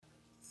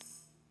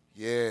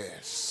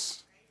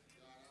Yes.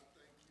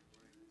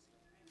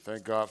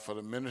 Thank God for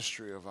the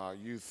ministry of our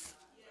youth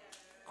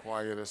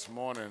choir this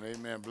morning.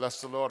 Amen.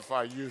 Bless the Lord for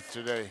our youth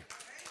today.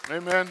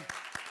 Amen.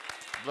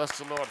 Bless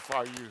the Lord for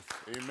our youth.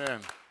 Amen.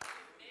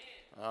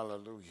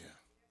 Hallelujah.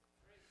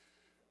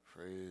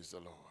 Praise the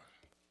Lord.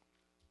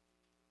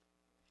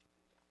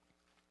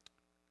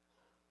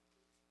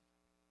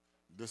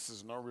 This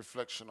is no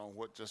reflection on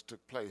what just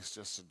took place,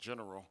 just a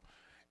general.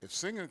 If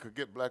singing could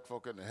get black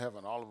folk into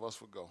heaven, all of us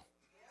would go.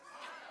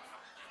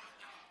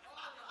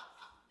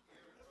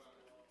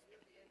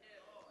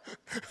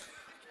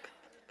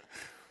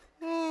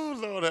 Oh,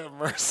 Lord have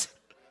mercy.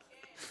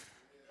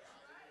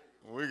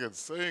 We can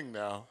sing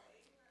now,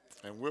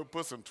 and we'll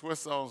put some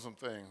twists on some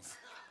things.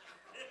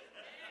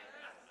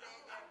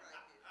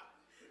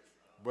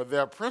 But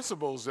there are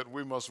principles that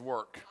we must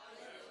work.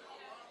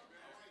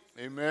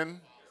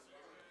 Amen.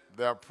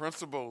 There are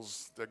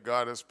principles that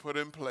God has put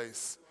in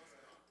place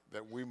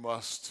that we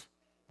must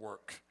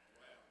work.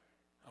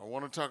 I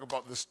want to talk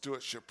about the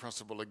stewardship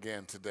principle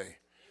again today.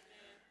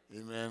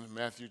 Amen.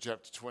 Matthew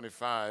chapter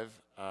 25.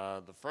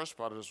 The first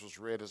part of this was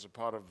read as a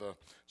part of the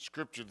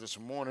scripture this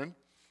morning,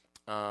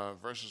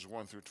 verses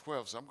 1 through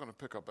 12. So I'm going to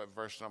pick up at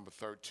verse number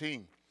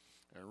 13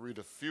 and read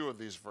a few of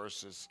these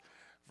verses.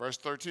 Verse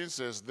 13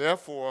 says,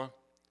 "Therefore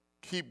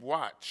keep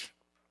watch,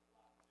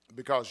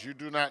 because you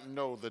do not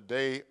know the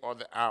day or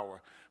the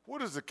hour." What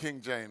does the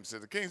King James say?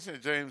 The King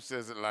James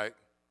says it like,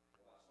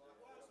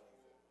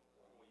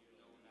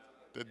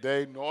 "The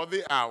day nor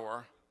the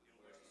hour,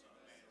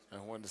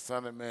 and when the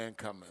Son of Man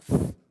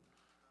cometh."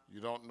 You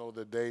don't know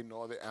the day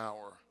nor the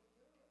hour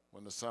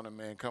when the Son of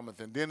Man cometh.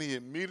 And then he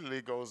immediately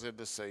goes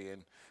into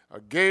saying,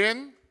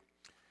 "Again,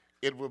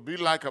 it will be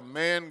like a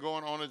man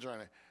going on a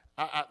journey."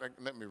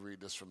 Let me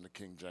read this from the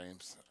King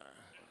James.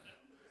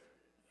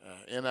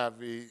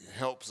 NIV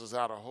helps us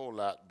out a whole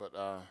lot, but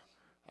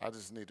I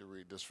just need to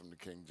read this from the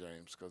King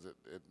James because it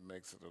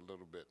makes it a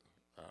little bit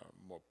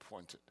more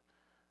pointed.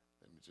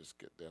 Let me just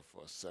get there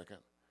for a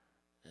second.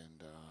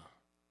 And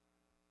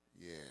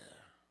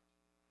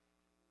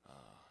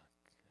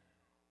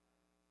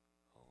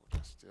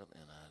that's still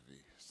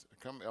NIV.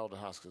 Come, Elder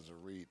Hoskins,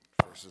 and read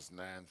verses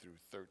 9 through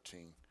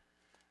 13.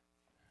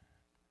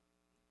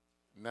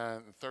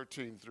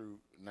 13 through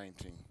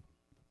 19.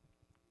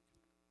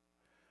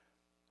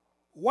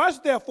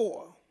 Watch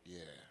therefore,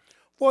 Yeah.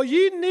 for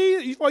you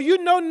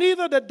know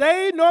neither the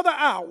day nor the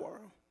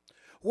hour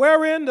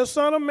wherein the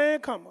Son of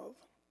Man cometh.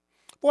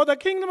 For the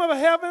kingdom of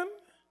heaven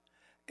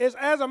is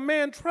as a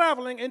man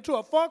traveling into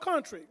a far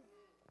country,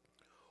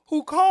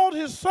 who called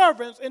his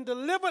servants and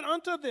delivered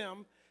unto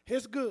them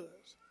his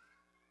goods.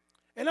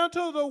 And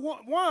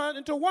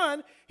unto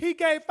one he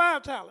gave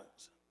 5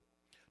 talents,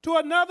 to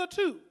another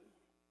 2,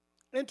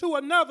 and to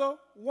another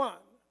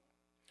 1,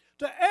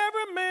 to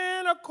every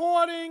man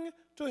according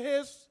to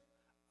his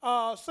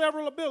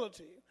several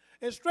ability,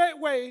 and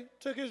straightway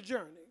took his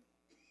journey.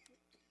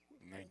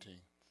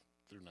 19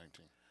 through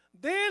 19.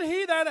 Then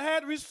he that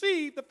had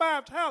received the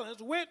 5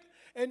 talents went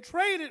and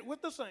traded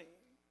with the same,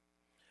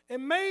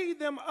 and made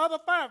them other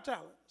 5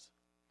 talents.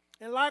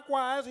 And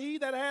likewise he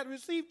that had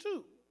received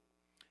 2,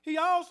 he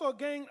also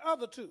gained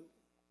other 2.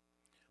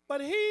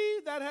 But he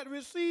that had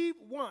received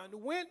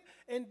 1 went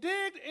and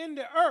digged in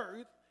the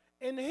earth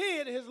and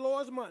hid his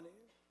Lord's money.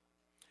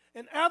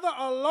 And after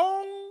a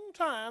long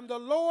time the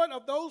Lord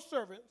of those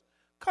servants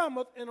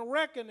cometh and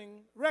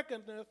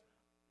reckoneth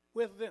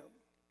with them.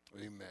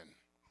 Amen.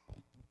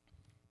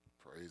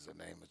 Praise the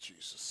name of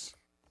Jesus.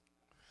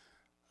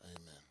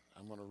 Amen.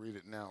 I'm going to read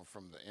it now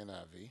from the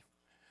NIV.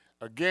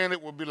 "Again,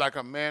 it will be like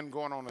a man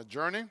going on a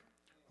journey,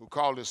 who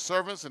called his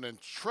servants and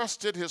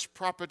entrusted his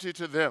property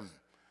to them.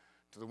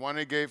 To the one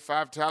he gave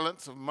 5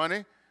 talents of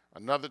money,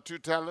 another 2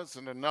 talents,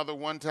 and another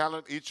 1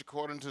 talent, each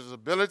according to his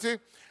ability.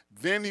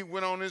 Then he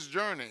went on his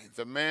journey.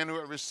 The man who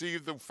had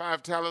received the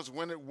 5 talents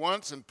went at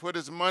once and put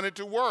his money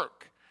to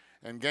work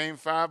and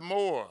gained 5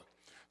 more.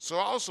 So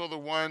also the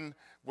one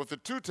with the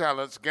 2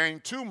 talents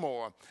gained 2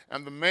 more.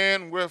 And the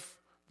man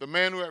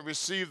who had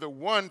received the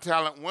 1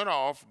 talent went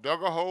off,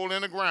 dug a hole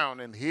in the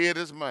ground, and hid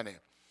his money.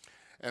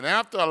 And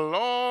after a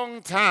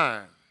long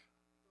time,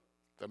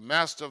 the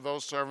master of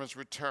those servants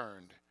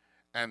returned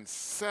and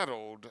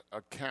settled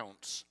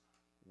accounts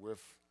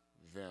with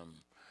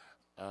them."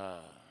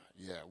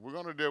 We're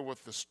going to deal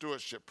with the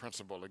stewardship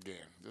principle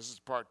again. This is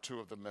part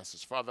 2 of the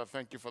message. Father, I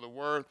thank you for the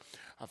word.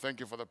 I thank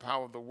you for the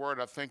power of the word.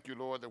 I thank you,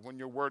 Lord, that when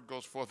your word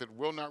goes forth, it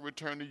will not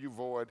return to you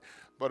void,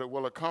 but it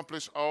will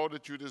accomplish all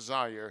that you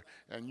desire,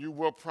 and you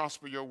will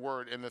prosper your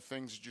word in the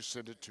things that you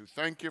send it to.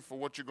 Thank you for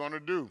what you're going to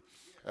do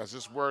as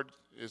this word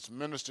is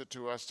ministered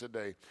to us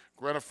today.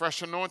 Grant a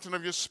fresh anointing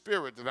of your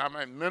spirit that I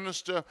might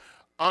minister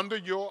under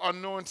your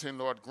anointing,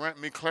 Lord. Grant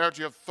me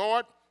clarity of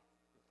thought.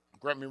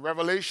 Grant me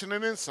revelation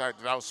and insight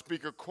that I'll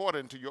speak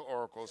according to your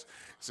oracles.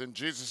 It's in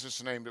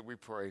Jesus' name that we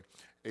pray.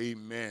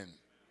 Amen.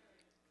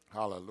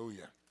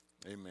 Hallelujah.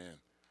 Amen.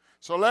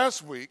 So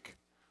last week,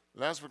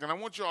 and I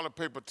want you all to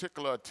pay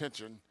particular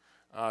attention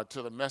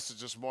to the message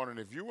this morning.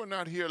 If you were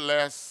not here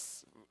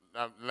last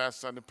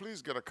last Sunday,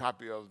 please get a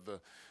copy of the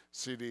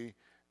CD,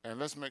 and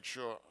let's make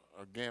sure,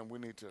 again, we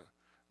need to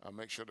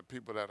make sure the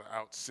people that are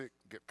out sick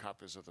get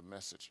copies of the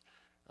message.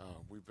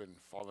 We've been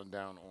falling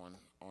down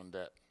on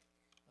that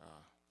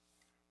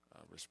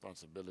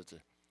responsibility,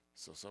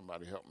 so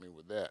somebody help me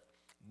with that.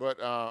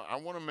 But I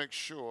want to make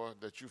sure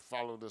that you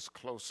follow this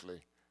closely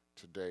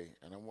today,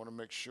 and I want to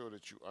make sure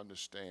that you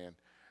understand.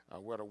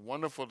 We had a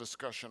wonderful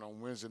discussion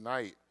on Wednesday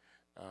night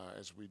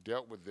as we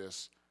dealt with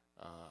this,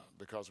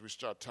 because we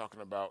start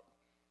talking about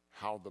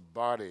how the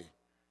body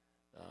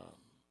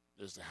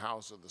is the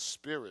house of the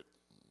spirit,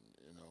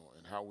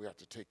 and how we have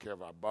to take care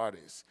of our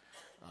bodies.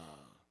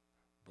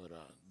 But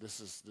this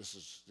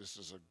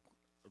is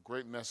a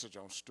great message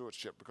on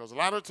stewardship, because a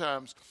lot of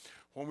times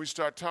when we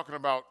start talking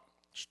about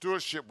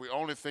stewardship, we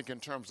only think in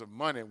terms of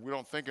money. We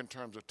don't think in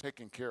terms of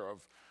taking care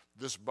of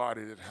this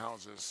body that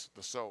houses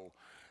the soul.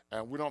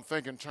 And we don't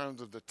think in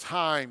terms of the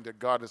time that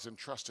God has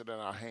entrusted in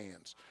our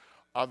hands,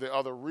 or the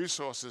other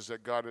resources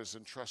that God has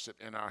entrusted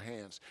in our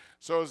hands.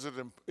 So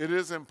it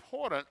is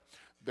important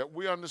that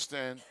we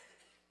understand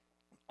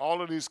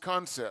all of these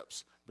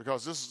concepts,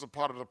 because this is a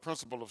part of the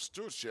principle of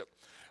stewardship.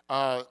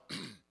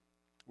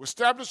 We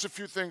established a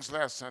few things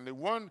last Sunday.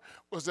 One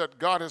was that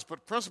God has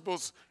put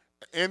principles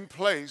in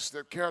place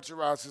that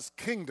characterize his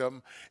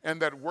kingdom and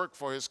that work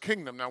for his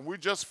kingdom. Now, we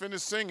just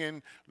finished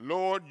singing,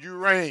 Lord, you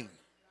reign.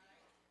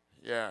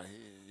 Yeah,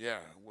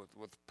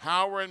 with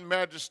power and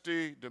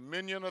majesty,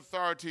 dominion,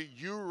 authority,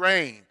 you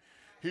reign.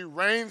 He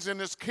reigns in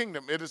his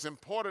kingdom. It is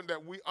important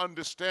that we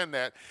understand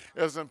that.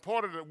 It is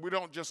important that we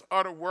don't just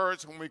utter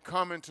words when we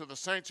come into the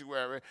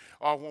sanctuary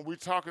or when we're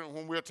talking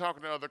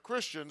to other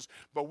Christians,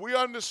 but we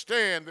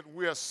understand that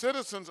we are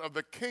citizens of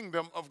the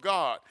kingdom of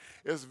God.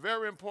 It's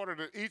very important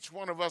that each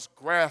one of us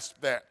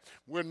grasp that.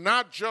 We're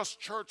not just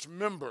church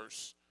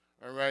members.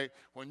 All right?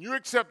 When you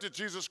accepted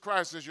Jesus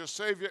Christ as your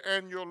Savior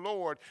and your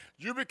Lord,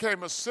 you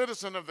became a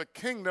citizen of the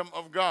kingdom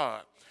of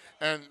God.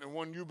 And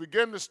when you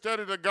begin to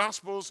study the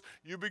Gospels,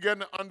 you begin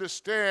to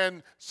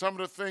understand some of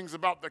the things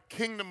about the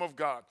kingdom of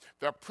God,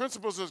 the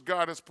principles that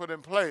God has put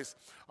in place.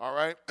 All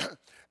right?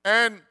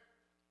 And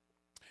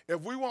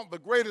if we want the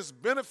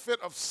greatest benefit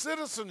of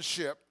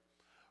citizenship,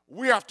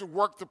 we have to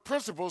work the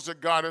principles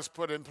that God has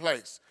put in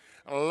place.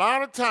 A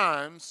lot of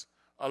times,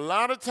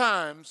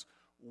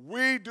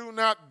 we do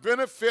not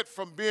benefit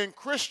from being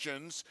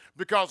Christians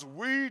because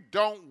we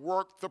don't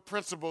work the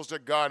principles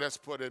that God has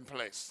put in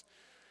place.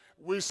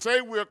 We say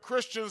we're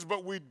Christians,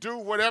 but we do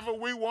whatever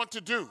we want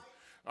to do,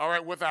 all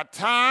right, with our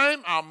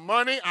time, our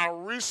money, our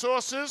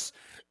resources,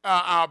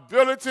 our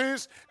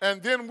abilities,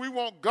 and then we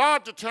want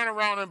God to turn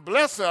around and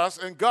bless us,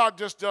 and God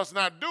just does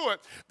not do it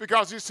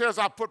because he says,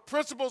 I put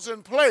principles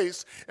in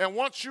place, and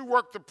once you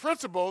work the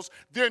principles,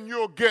 then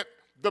you'll get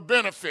the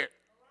benefit.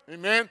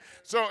 Amen?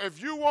 So if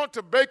you want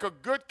to bake a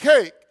good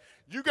cake,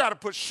 you got to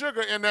put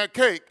sugar in that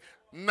cake,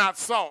 not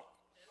salt.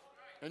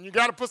 And you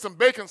got to put some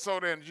baking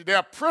soda in. There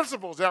are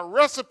principles, there are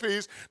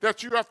recipes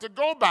that you have to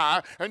go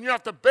by, and you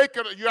have to bake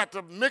it, you have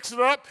to mix it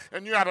up,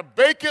 and you have to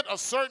bake it a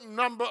certain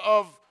number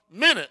of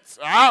minutes,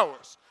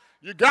 hours.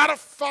 You got to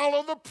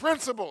follow the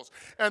principles.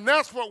 And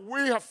that's what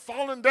we have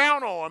fallen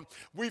down on.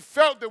 We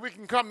felt that we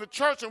can come to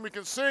church and we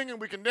can sing and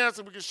we can dance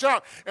and we can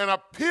shout and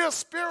appear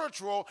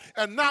spiritual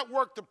and not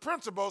work the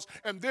principles,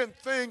 and then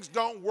things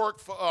don't work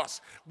for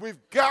us. We've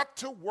got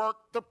to work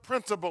the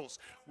principles.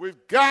 We've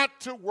got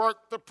to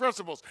work the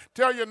principles.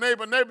 Tell your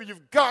neighbor,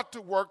 you've got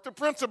to work the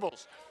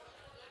principles.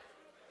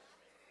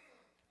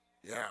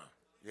 Yeah.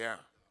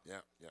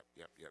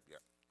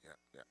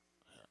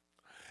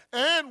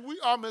 And we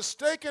are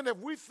mistaken if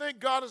we think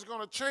God is going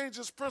to change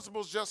his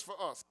principles just for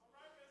us.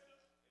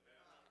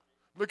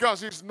 Because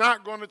he's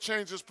not going to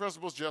change his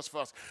principles just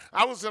for us.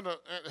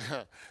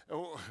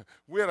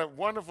 We had a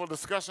wonderful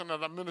discussion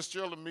at a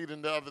ministerial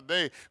meeting the other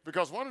day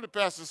because one of the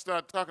pastors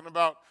started talking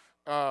about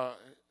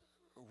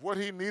what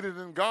he needed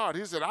in God.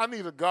 He said, I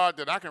need a God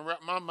that I can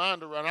wrap my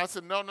mind around. I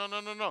said, no.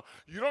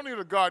 You don't need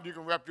a God you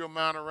can wrap your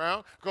mind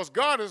around because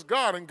God is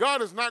God and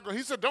God is not.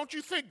 He said, don't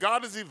you think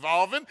God is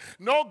evolving?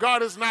 No,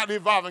 God is not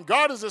evolving.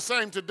 God is the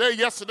same today,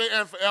 yesterday,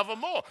 and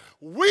forevermore.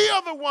 We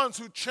are the ones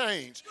who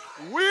change.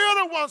 We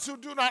are the ones who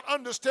do not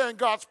understand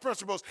God's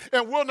principles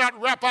and will not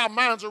wrap our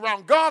minds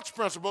around God's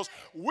principles.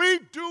 We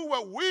do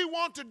what we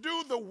want to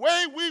do the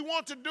way we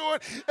want to do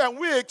it, and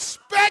we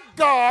expect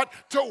God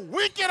to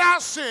wink at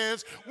our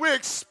sins. We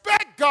expect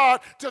God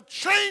to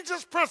change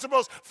his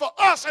principles for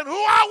us. And who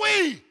are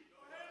we?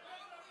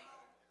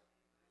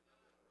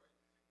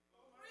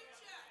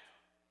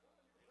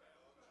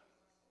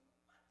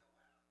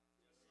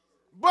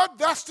 But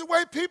that's the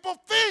way people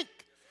think.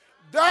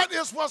 That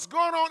is what's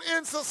going on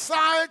in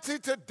society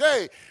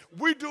today.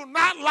 We do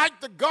not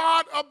like the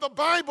God of the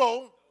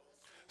Bible.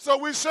 So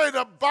we say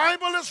the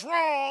Bible is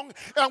wrong,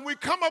 and we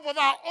come up with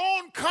our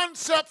own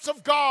concepts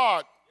of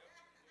God.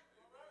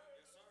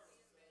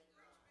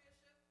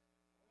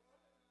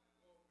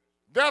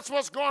 That's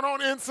what's going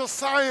on in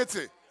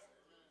society.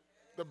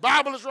 The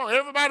Bible is wrong.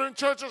 Everybody in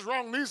church is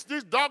wrong.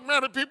 These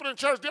dogmatic people in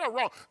church, they're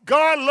wrong.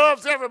 God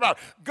loves everybody.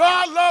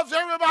 God loves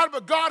everybody,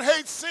 but God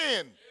hates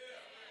sin.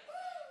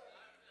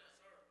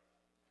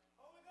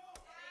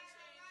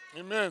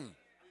 Amen.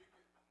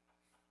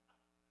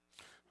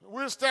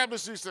 We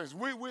establish these things.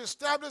 We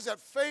establish that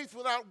faith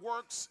without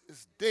works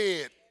is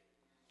dead.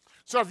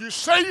 So if you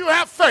say you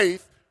have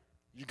faith,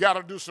 you got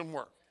to do some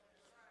work.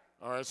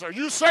 All right, so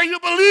you say you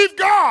believe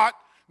God,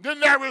 then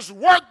there is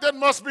work that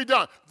must be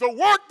done. The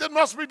work that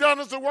must be done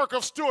is the work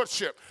of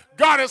stewardship.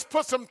 God has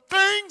put some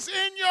things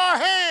in your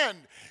hand,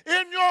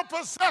 in your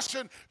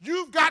possession.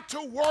 You've got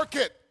to work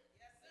it.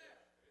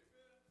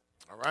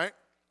 All right?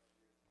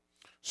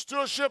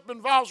 Stewardship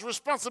involves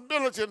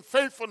responsibility and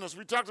faithfulness.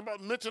 We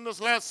mentioned this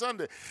last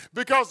Sunday.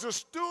 Because the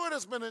steward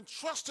has been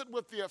entrusted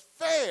with the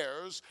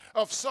affairs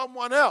of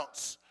someone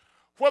else.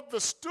 What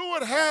the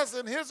steward has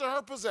in his or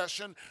her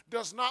possession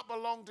does not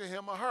belong to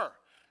him or her.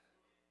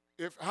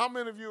 How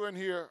many of you in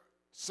here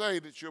say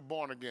that you're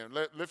born again?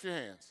 Lift your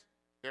hands.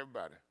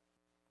 Everybody.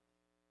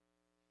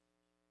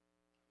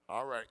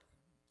 All right.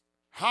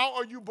 How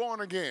are you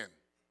born again?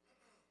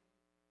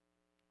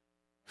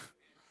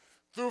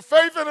 Through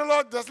faith in the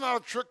Lord. That's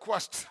not a trick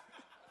question.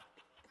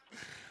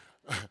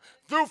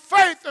 Through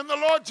faith in the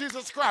Lord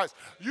Jesus Christ.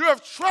 You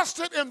have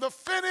trusted in the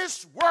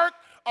finished work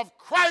of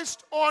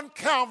Christ on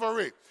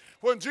Calvary.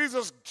 When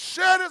Jesus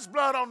shed his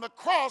blood on the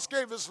cross,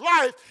 gave his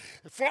life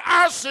for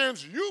our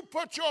sins, you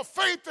put your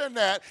faith in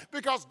that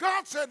because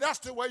God said that's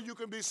the way you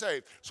can be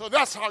saved. So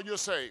that's how you're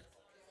saved.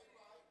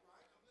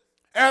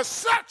 As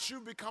such, you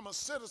become a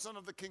citizen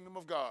of the kingdom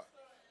of God.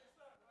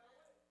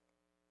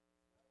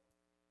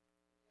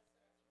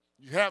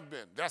 You have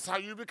been. That's how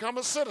you become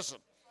a citizen.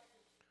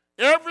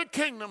 Every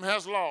kingdom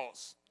has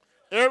laws.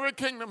 Every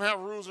kingdom has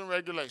rules and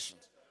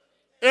regulations.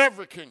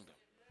 Every kingdom.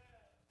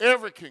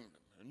 Every kingdom.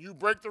 And you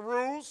break the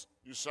rules,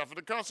 you suffer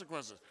the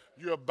consequences.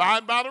 You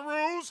abide by the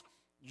rules,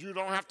 you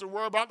don't have to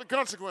worry about the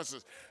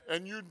consequences.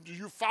 And you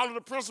follow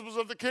the principles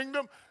of the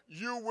kingdom,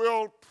 you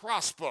will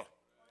prosper.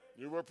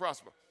 You will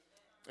prosper.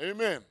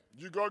 Amen.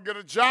 You go get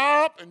a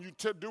job and you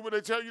do what they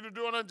tell you to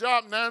do on that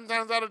job, 9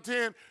 times out of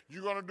 10,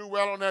 you're going to do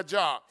well on that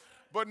job.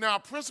 But now,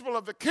 principle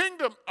of the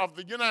kingdom of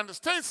the United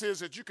States is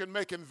that you can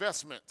make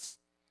investments.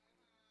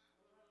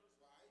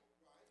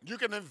 You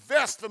can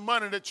invest the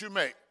money that you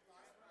make.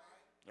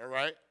 All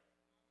right?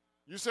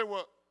 You say,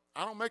 well,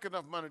 I don't make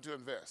enough money to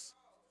invest.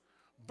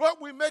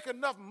 But we make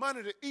enough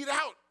money to eat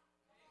out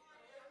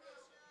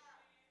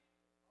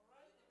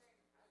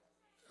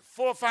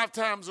 4 or 5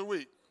 times a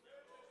week.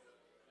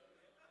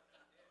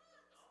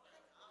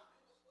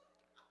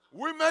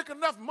 We make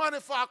enough money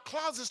for our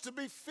closets to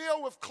be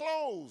filled with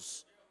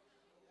clothes.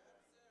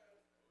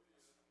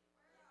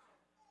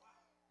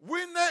 We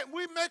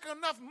make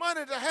enough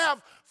money to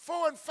have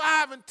 4 and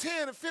 5 and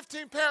 10 and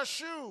 15 pair of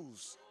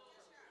shoes.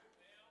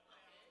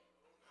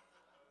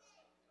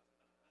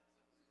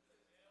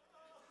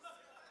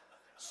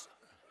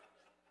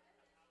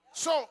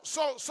 So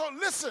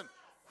listen,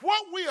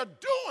 what we are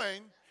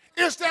doing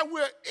is that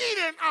we're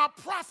eating our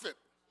profit.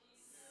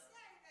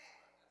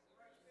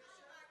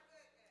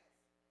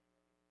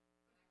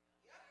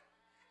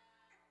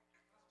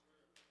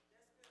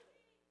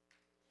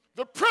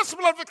 The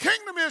principle of the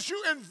kingdom is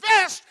you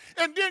invest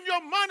and then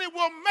your money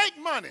will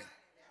make money.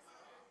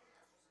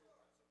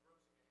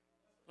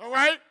 All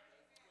right?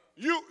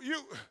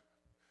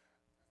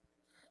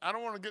 I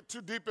don't want to get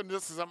too deep in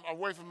this as I'm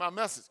away from my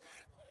message.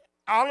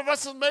 All of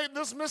us have made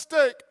this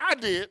mistake. I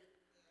did.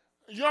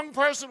 A young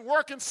person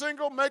working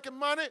single, making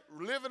money,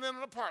 living in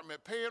an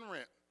apartment, paying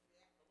rent.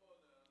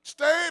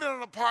 Stayed in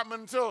an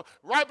apartment until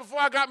right before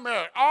I got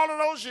married. All of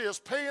those years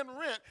paying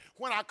rent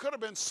when I could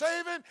have been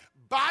saving,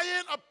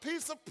 buying a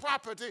piece of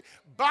property,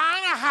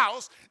 buying a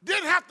house.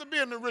 Didn't have to be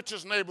in the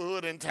richest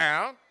neighborhood in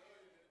town.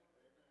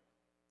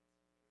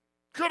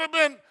 Could have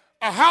been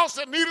a house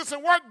that needed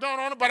some work done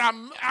on it, but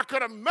I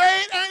could have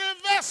made an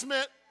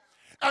investment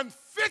and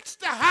fixed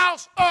the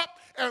house up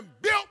and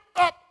built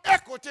up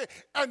equity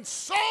and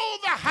sold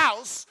the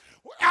house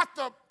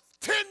after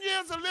 10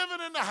 years of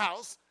living in the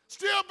house,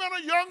 still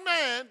been a young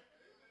man.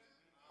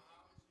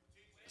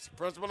 It's the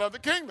principle of the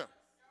kingdom.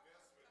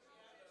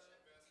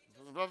 The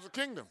principle of the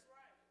kingdom.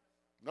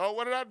 No,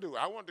 what did I do?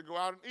 I wanted to go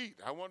out and eat.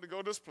 I wanted to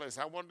go this place.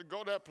 I wanted to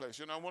go that place.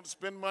 You know, I want to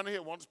spend money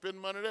here. I want to spend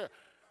money there.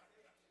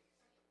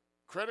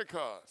 Credit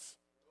cards.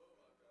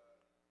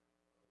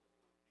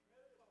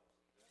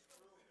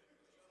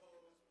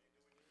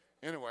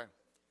 Anyway,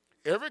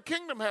 every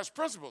kingdom has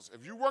principles.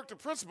 If you work the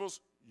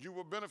principles, you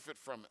will benefit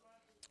from it.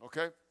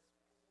 Okay?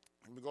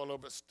 Let me go a little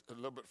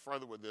bit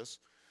further with this.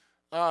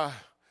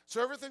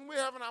 So everything we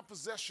have in our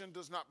possession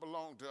does not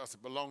belong to us.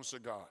 It belongs to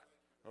God.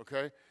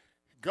 Okay?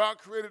 God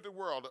created the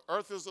world. The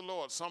earth is the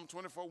Lord. Psalm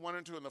 24, 1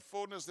 and 2. And the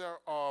fullness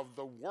thereof,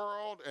 the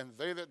world and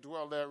they that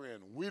dwell therein.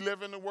 We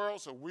live in the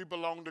world, so we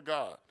belong to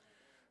God.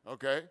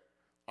 Okay?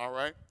 All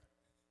right?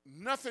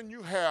 Nothing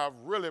you have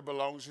really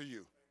belongs to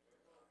you.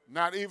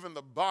 Not even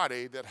the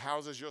body that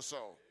houses your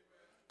soul.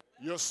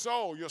 Your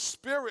soul, your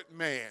spirit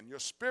man, your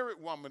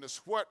spirit woman is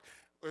what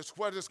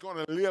it's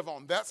going to live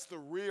on. That's the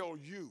real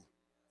you.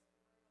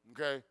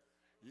 Okay?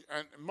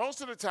 And most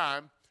of the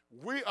time,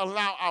 we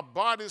allow our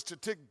bodies to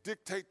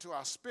dictate to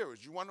our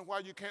spirits. You wonder why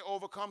you can't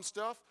overcome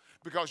stuff?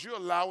 because you're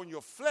allowing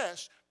your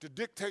flesh to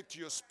dictate to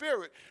your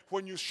spirit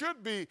when you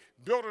should be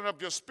building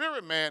up your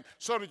spirit man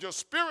so that your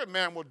spirit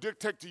man will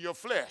dictate to your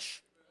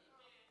flesh.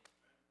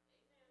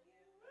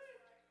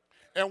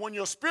 And when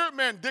your spirit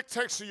man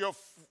dictates to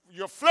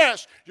your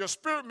flesh, your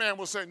spirit man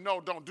will say,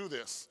 no, don't do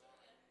this.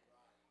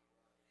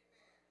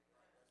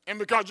 And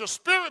because your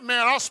spirit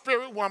man or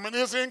spirit woman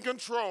is in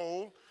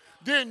control,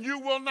 then you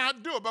will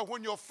not do it. But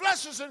when your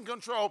flesh is in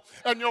control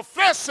and your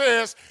flesh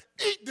says,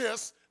 eat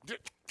this,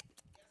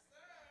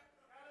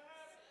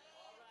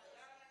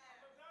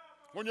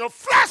 when your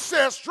flesh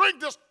says,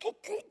 drink this,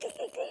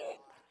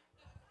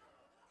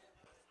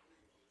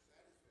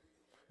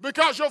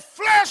 because your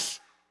flesh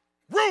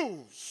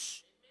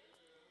rules.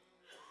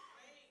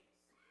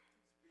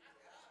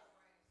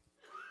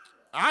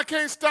 I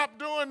can't stop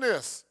doing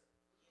this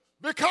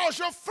because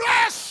your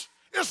flesh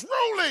is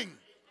ruling.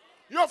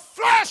 Your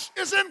flesh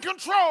is in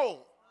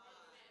control.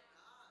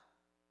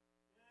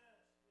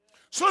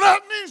 So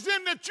that means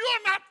then that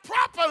you're not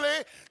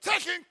properly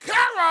taking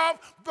care of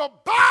the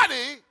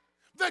body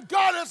that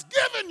God has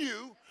given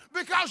you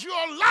because you're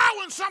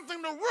allowing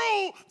something to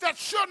rule that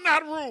should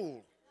not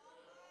rule.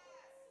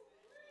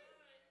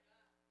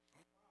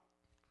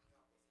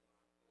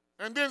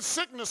 And then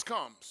sickness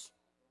comes.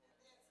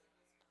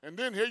 And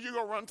then here you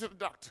go run to the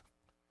doctor.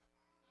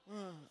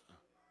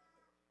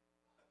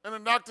 And the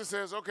doctor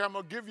says, okay, I'm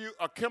going to give you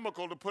a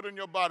chemical to put in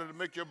your body to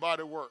make your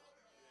body work.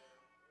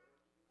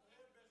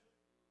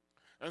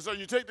 And so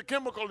you take the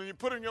chemical and you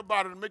put it in your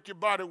body to make your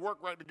body work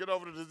right to get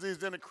over the disease,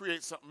 then it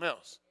creates something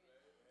else.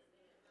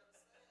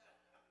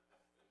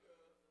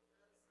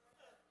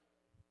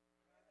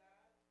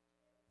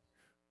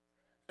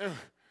 And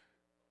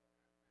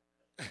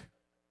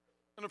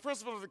the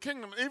principle of the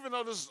kingdom, even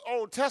though this is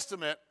Old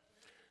Testament,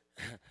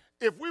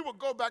 if we would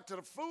go back to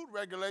the food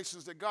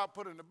regulations that God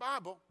put in the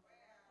Bible,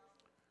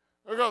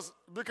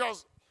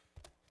 because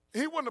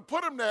he wouldn't have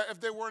put them there if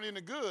they weren't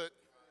any good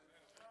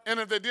and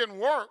if they didn't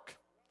work.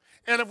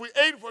 And if we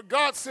ate what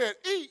God said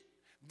eat,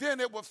 then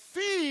it would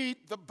feed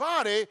the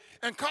body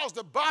and cause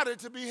the body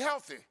to be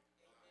healthy.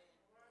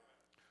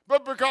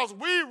 But because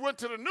we went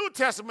to the New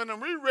Testament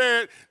and we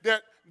read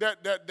that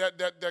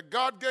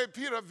God gave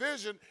Peter a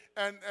vision,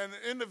 and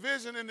in the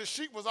vision in the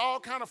sheep was all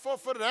kind of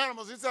four-footed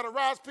animals. He said,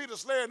 arise, Peter,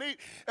 slay and eat.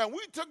 And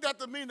we took that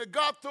to mean that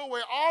God threw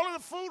away all of the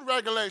food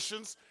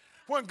regulations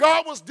when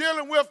God was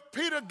dealing with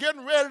Peter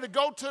getting ready to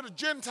go to the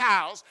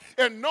Gentiles,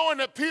 and knowing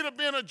that Peter,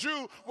 being a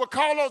Jew, would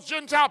call those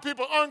Gentile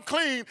people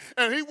unclean,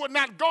 and he would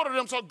not go to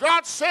them. So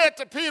God said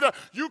to Peter,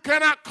 you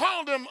cannot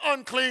call them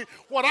unclean.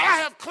 What I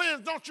have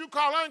cleansed, don't you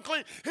call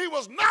unclean. He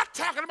was not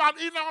talking about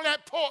eating all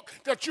that pork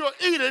that you're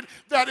eating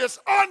that is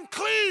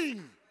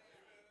unclean.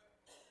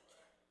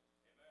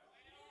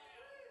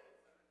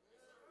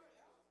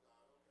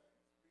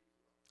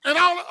 And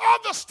all the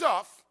other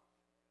stuff,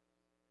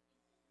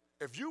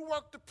 if you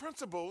work the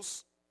principle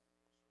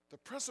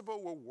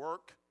will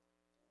work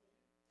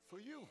for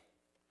you.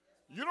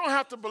 You don't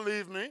have to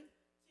believe me.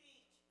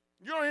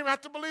 You don't even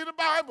have to believe the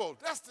Bible.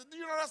 That's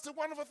the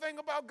wonderful thing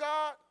about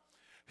God.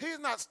 He's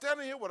not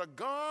standing here with a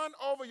gun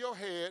over your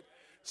head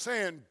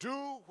saying,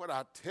 do what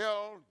I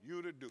tell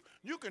you to do.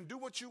 You can do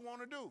what you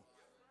want to do.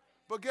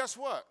 But guess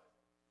what?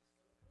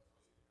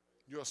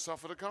 You'll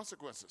suffer the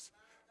consequences.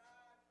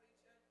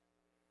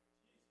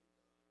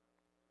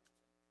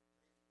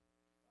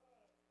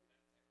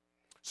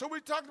 So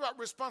we talked about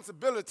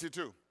responsibility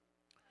too.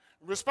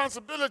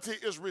 Responsibility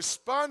is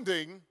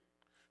responding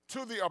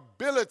to the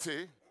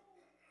ability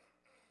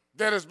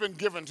that has been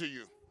given to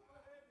you.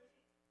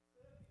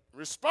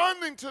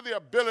 Responding to the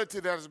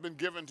ability that has been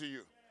given to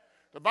you.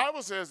 The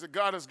Bible says that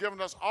God has given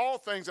us all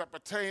things that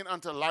pertain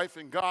unto life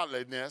and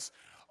godliness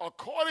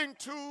according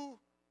to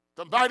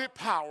the mighty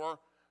power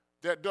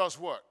that does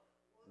what?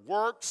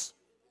 Works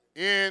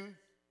in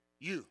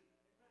you.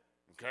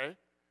 Okay?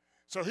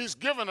 So he's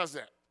given us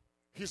that.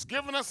 He's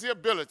given us the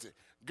ability.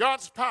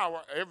 God's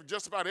power,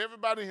 just about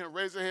everybody here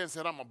raised their hand and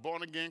said, I'm a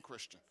born-again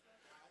Christian.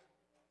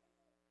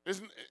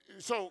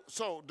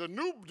 So the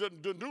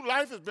new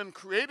life has been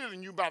created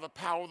in you by the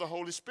power of the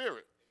Holy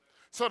Spirit.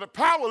 So the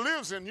power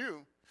lives in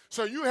you.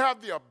 So you have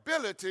the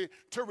ability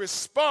to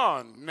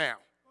respond now.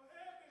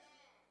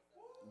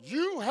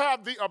 You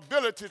have the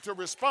ability to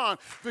respond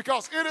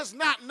because it is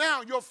not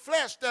now your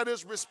flesh that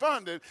is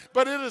responding,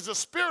 but it is the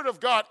Spirit of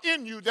God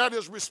in you that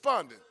is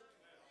responding.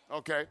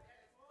 Okay?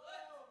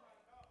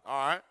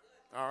 All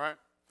right.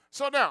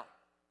 So now,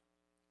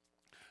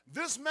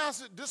 this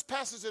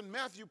passage in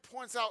Matthew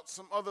points out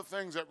some other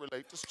things that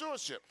relate to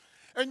stewardship.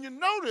 And you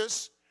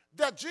notice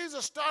that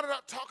Jesus started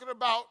out talking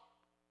about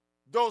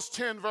those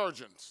 10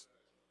 virgins.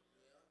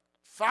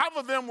 5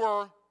 of them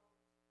were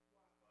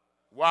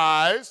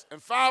wise,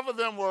 and 5 of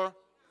them were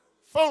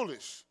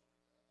foolish.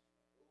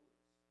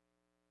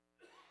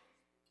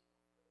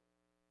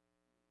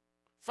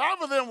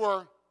 5 of them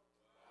were,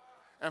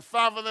 and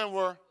 5 of them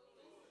were.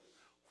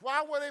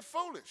 Why were they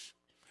foolish?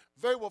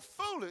 They were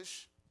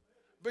foolish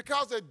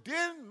because they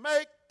didn't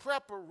make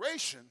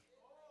preparation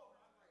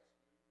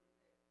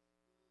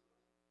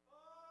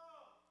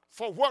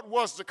for what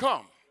was to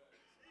come.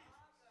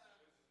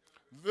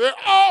 They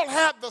all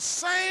had the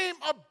same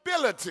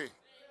ability.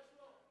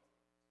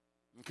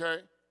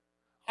 Okay?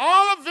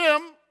 All of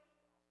them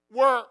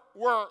were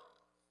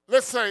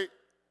let's say,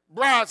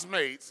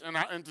 bridesmaids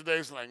in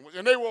today's language,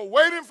 and they were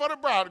waiting for the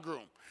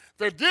bridegroom.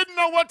 They didn't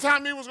know what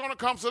time he was going to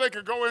come so they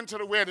could go into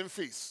the wedding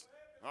feast.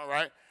 All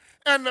right?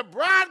 And the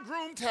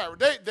bridegroom tarried.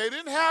 They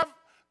didn't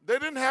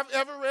have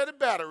ever-ready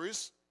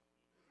batteries.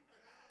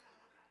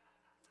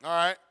 All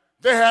right?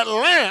 They had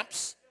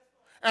lamps,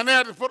 and they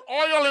had to put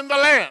oil in the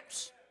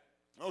lamps.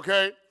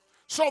 Okay?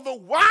 So the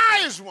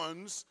wise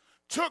ones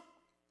took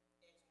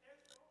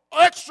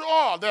extra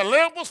oil. Their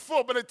lamp was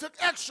full, but they took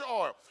extra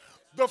oil.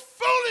 The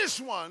foolish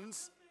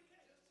ones,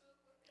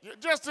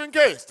 just in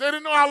case, they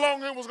didn't know how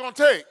long it was going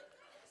to take.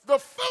 The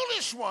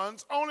foolish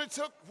ones only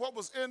took what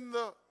was in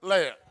the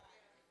lamp.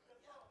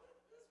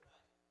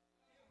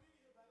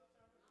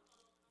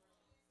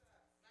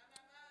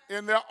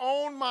 In their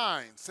own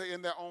mind, say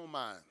in their own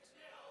mind,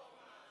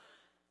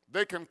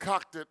 they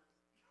concocted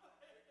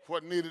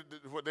what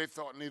they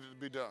thought needed to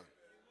be done.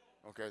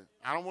 Okay,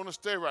 I don't want to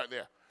stay right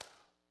there.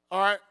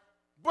 All right,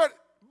 but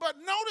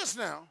notice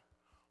now,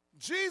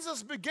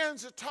 Jesus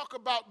begins to talk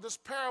about this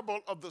parable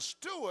of the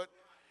steward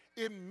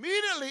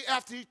immediately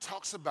after he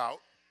talks about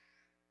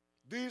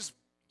these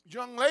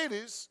young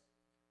ladies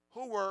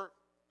who were,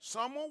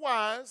 some were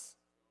wise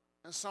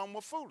and some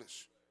were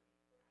foolish.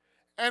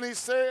 And he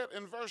said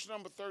in verse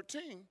number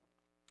 13,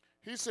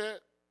 he said,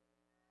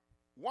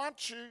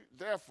 watch ye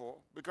therefore,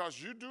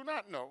 because you do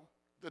not know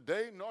the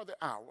day nor the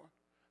hour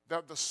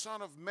that the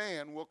Son of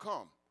Man will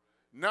come.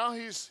 Now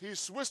he's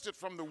switched it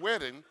from the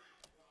wedding,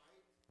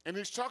 and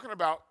he's talking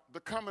about the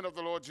coming of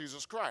the Lord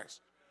Jesus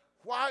Christ.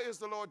 Why is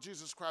the Lord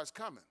Jesus Christ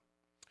coming?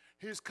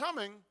 He's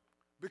coming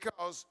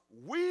because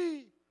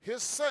we,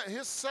 his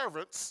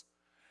servants,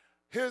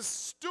 his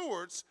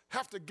stewards,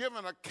 have to give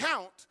an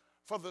account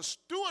for the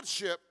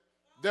stewardship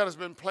that has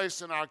been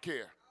placed in our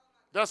care.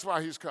 That's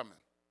why he's coming.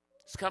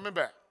 He's coming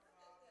back.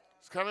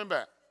 He's coming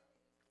back.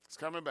 He's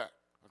coming back.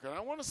 Okay, I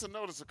want us to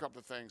notice a couple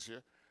of things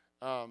here.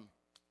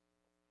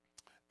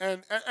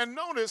 And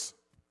notice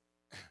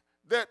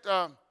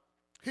that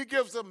he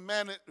gives them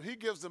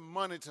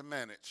money to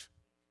manage.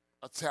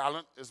 A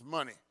talent is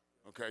money.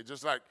 Okay,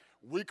 just like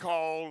we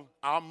call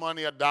our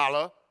money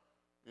 $1.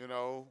 You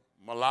know,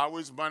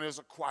 Malawi's money is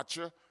a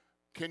kwacha.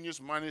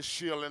 Kenya's money is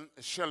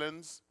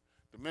shillings.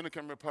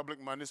 Dominican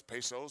Republic money is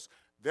pesos.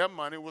 Their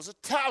money was a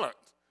talent.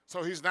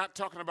 So he's not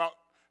talking about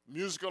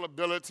musical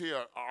ability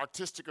or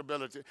artistic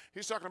ability.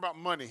 He's talking about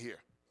money here.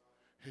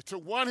 To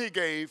one he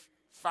gave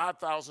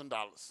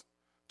 $5,000.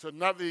 To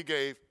another he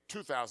gave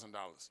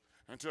 $2,000.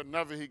 And to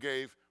another he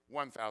gave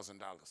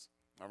 $1,000.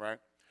 All right?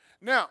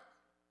 Now,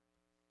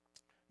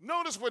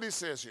 notice what he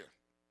says here.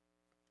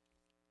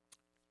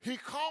 He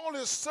called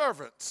his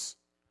servants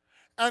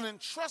and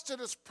entrusted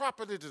his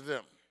property to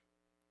them.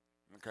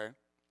 Okay?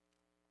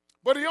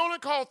 But he only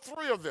called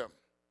 3 of them.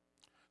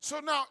 So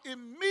now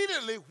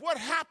immediately what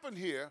happened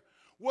here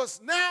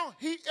was now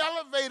he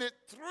elevated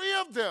 3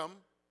 of them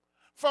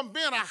from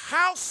being a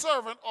house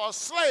servant or a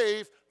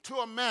slave to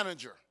a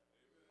manager.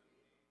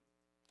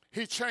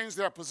 He changed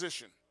their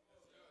position.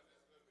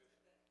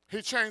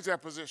 He changed their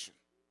position.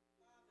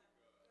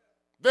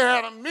 They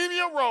had a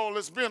menial role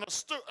as being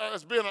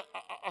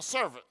a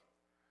servant.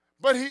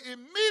 But he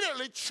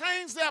immediately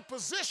changed their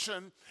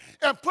position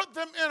and put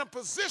them in a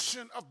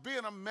position of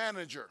being a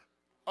manager,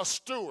 a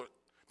steward.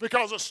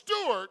 Because a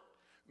steward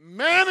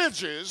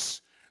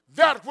manages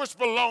that which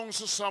belongs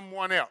to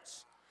someone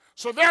else.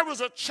 So there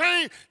was a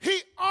change.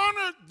 He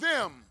honored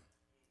them.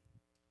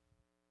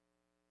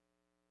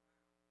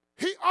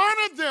 He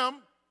honored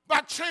them by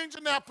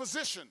changing their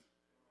position.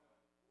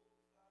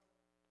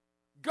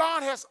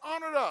 God has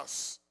honored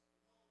us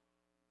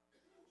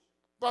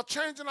by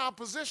changing our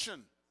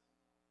position.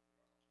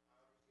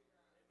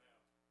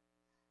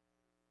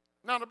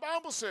 Now the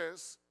Bible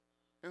says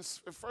in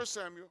 1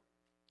 Samuel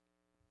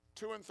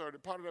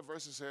 2:30, part of that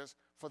verse says,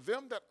 for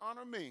them that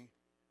honor me,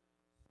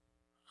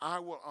 I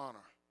will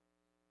honor.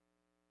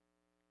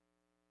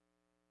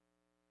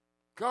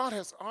 God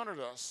has honored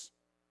us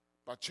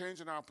by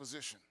changing our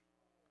position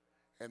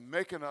and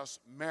making us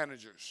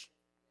managers.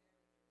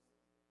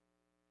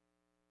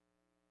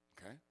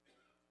 Okay?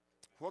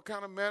 What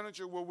kind of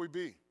manager will we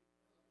be?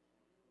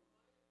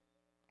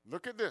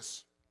 Look at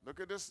this. Look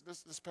at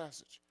this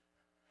passage.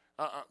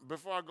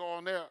 Before I go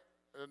on there,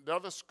 the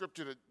other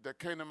scripture that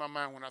came to my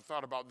mind when I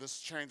thought about this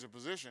change of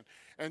position,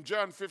 in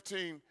John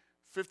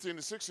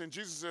 15:16,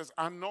 Jesus says,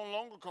 I no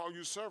longer call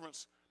you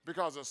servants,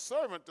 because a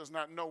servant does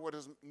not know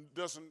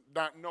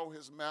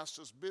his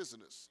master's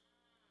business.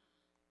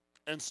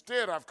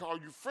 Instead, I've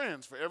called you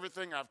friends, for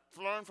everything I've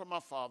learned from my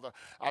Father,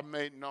 I've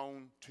made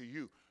known to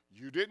you.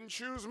 You didn't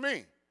choose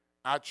me.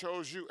 I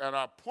chose you, and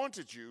I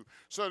appointed you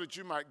so that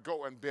you might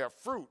go and bear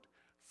fruit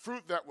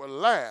that will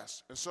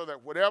last, and so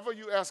that whatever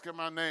you ask in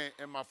my name,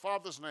 in my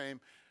Father's name,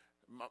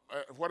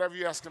 whatever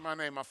you ask in my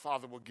name, my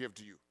Father will give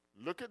to you.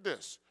 Look at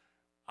this.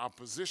 Our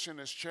position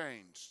has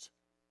changed.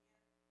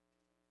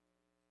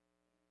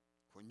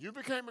 When you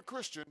became a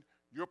Christian,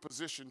 your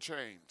position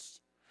changed.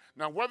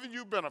 Now, whether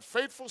you've been a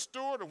faithful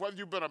steward or whether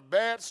you've been a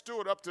bad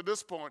steward up to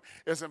this point,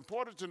 it's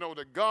important to know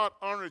that God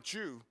honored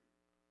you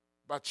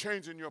by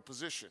changing your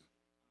position.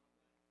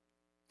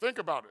 Think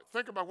about it.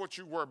 Think about what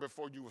you were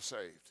before you were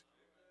saved.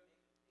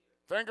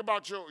 Think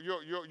about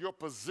your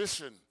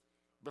position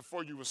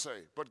before you were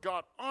saved. But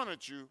God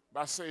honored you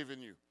by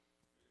saving you.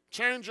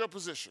 Change your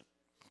position.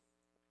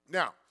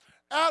 Now,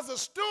 as a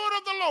steward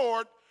of the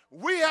Lord,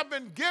 we have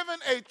been given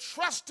a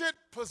trusted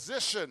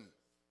position.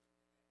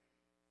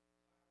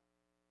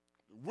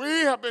 We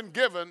have been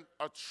given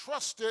a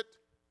trusted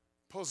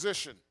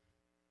position.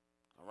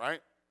 All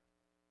right?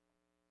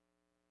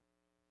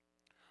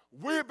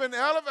 We've been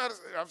elevated,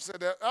 I've said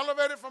that,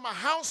 elevated from a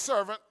house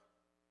servant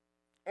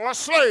or a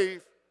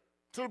slave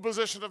to the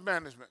position of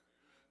management.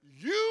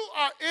 You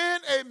are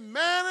in a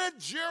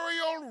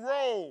managerial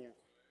role.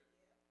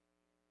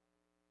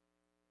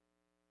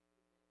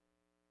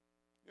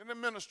 You're an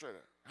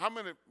administrator. How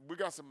many? We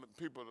got some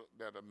people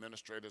that are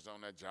administrators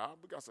on that job.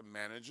 We got some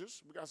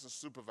managers. We got some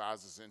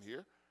supervisors in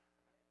here.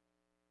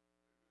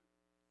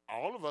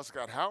 All of us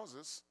got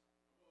houses.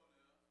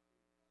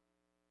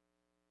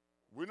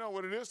 We know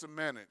what it is to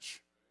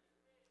manage.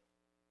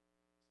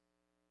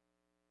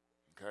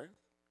 Okay?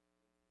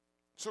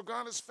 So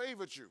God has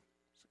favored you.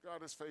 So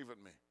God has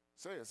favored me.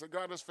 Say it. Say,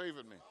 God has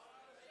favored me.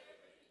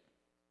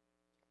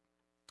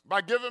 By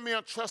giving me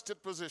a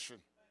trusted position.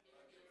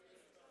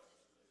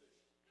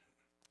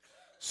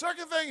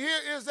 Second thing here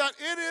is that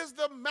it is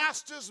the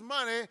master's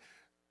money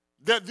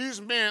that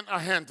these men are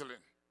handling.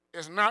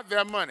 It's not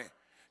their money.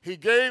 He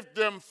gave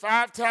them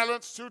 5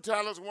 talents, 2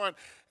 talents, 1,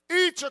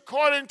 each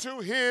according to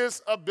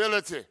his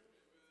ability.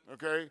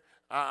 Okay?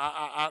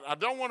 I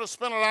don't want to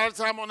spend a lot of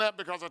time on that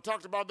because I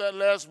talked about that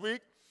last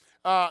week.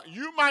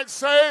 You might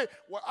say,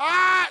 well,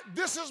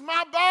 this is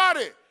my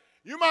body.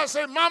 You might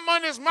say, my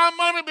money is my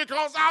money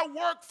because I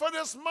work for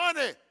this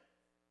money.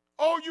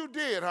 Oh, you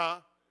did,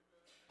 huh?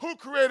 Who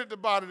created the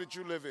body that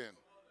you live in?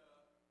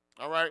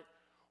 All right?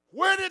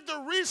 Where did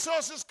the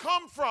resources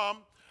come from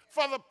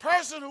for the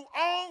person who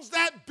owns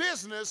that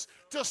business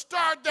to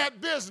start that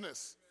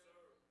business?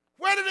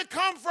 Where did it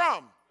come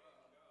from?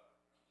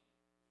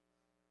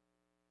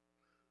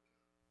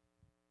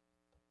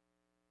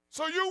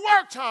 So you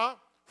worked, huh?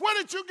 Where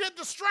did you get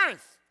the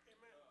strength?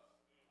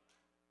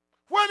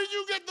 Where did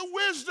you get the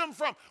wisdom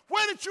from?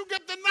 Where did you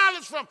get the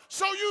knowledge from?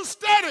 So you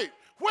studied.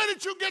 Where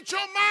did you get your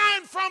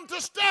mind from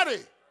to study?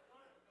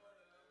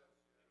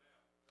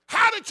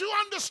 How did you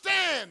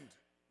understand?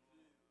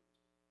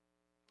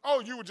 Oh,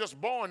 you were just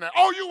born that.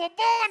 Oh, you were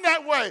born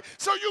that way.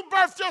 So you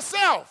birthed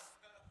yourself.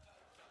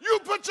 You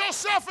put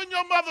yourself in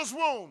your mother's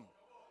womb.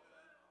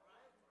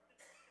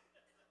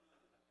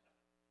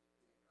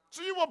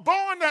 So you were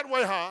born that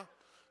way, huh?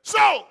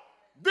 So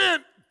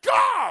then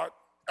God,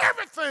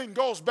 everything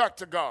goes back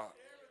to God.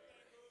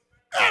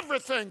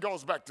 Everything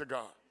goes back to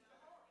God.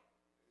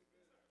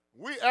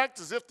 We act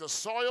as if the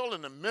soil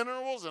and the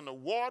minerals and the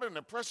water and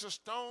the precious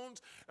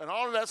stones and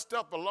all of that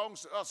stuff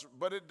belongs to us,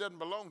 but it doesn't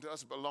belong to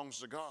us, it belongs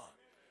to God.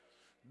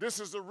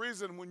 This is the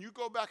reason when you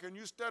go back and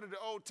you study the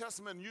Old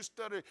Testament and you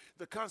study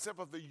the concept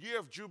of the year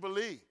of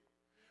Jubilee.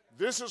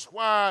 This is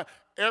why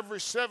every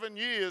 7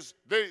 years,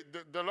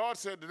 the Lord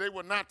said that they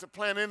were not to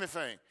plant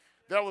anything.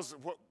 That was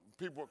what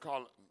people would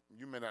call it,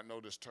 you may not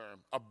know this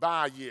term, a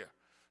bye year,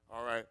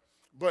 all right?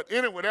 But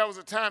anyway, that was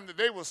a time that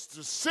they was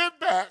to sit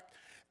back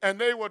and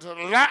they were to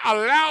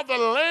allow the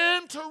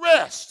land to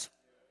rest.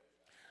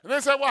 And they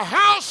said, well,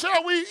 how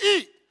shall we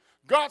eat?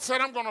 God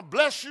said, I'm going to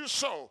bless you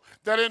so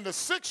that in the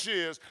 6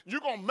 years, you're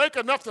going to make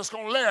enough that's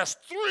going to last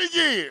 3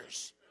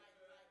 years.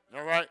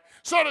 All right?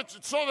 So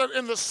that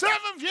in the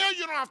 7th year,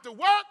 you don't have to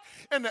work.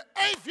 In the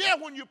 8th year,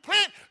 when you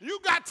plant, you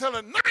got till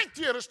the 9th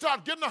year to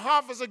start getting the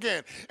harvest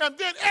again. And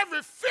then every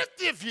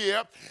 50th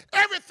year,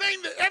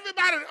 everything that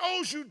everybody that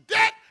owes you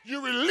debt,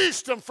 you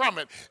release them from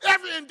it.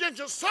 Every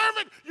indentured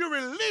servant, you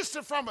release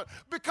them from it.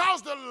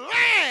 Because the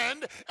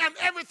land and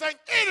everything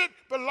in it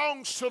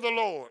belongs to the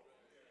Lord.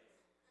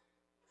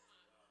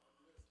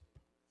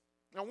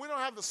 Now, we don't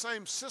have the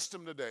same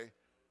system today,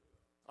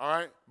 all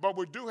right? But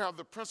we do have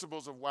the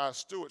principles of wise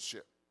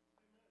stewardship.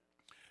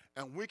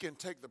 And we can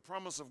take the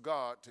promise of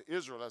God to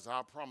Israel as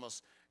our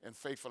promise in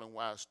faithful and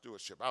wise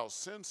stewardship. I'll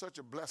send such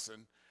a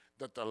blessing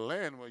that the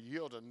land will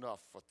yield enough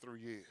for 3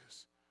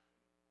 years.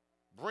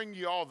 Bring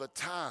ye all the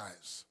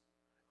tithes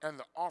and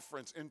the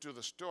offerings into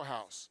the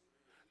storehouse,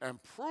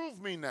 and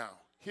prove me now,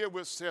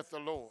 herewith saith the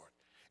Lord,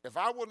 if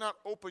I will not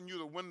open you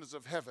the windows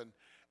of heaven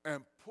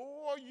and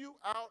pour you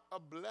out a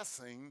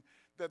blessing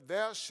that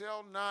there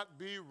shall not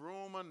be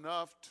room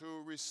enough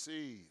to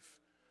receive.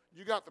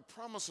 You got the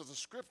promise of the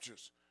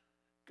scriptures.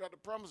 You got the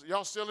promise.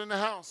 Y'all still in the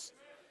house?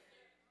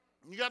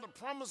 You got the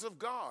promise of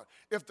God.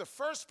 If the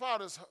first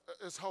part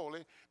is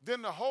holy,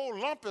 then the whole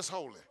lump is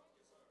holy.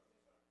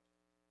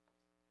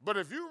 But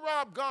if you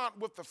rob God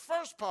with the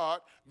first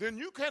part, then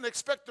you can't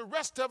expect the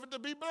rest of it to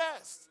be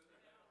blessed.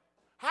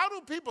 How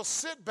do people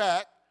sit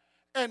back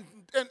and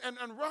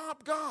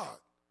rob God?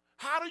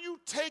 How do you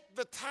take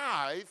the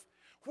tithe,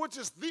 which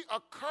is the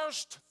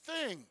accursed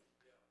thing,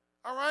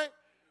 all right?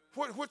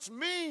 which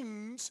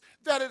means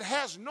that it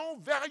has no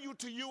value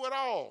to you at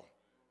all.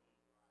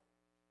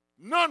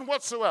 None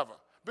whatsoever,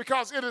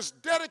 because it is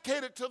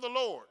dedicated to the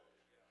Lord.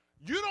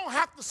 You don't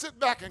have to sit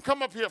back and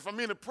come up here for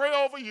me to pray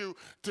over you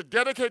to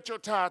dedicate your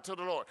tithe to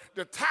the Lord.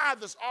 The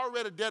tithe is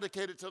already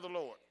dedicated to the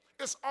Lord.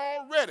 It's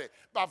already,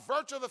 by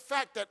virtue of the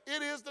fact that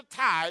it is the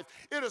tithe,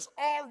 it is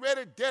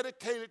already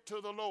dedicated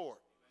to the Lord.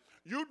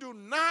 You do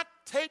not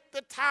take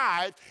the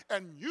tithe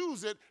and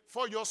use it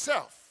for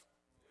yourself.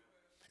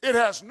 It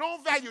has no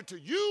value to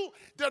you,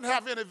 doesn't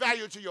have any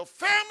value to your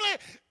family.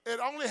 It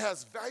only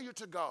has value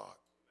to God.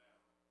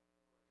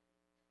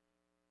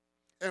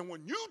 And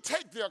when you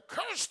take the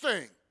accursed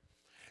thing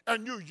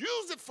and you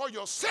use it for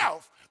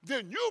yourself,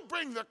 then you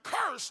bring the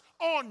curse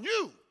on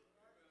you.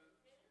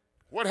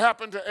 What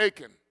happened to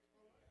Achan?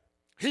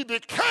 He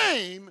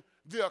became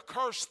the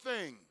accursed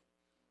thing.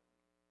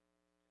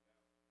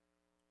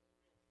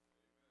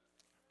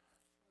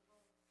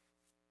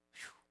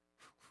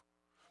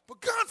 But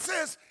God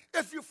says,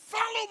 if you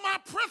follow my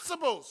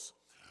principles,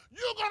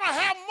 you're going to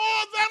have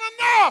more than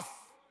enough.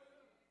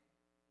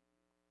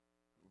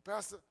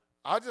 Pastor,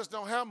 I just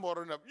don't have more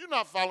than enough. You're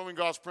not following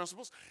God's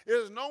principles.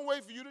 There's no way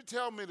for you to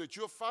tell me that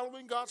you're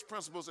following God's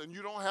principles and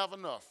you don't have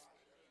enough.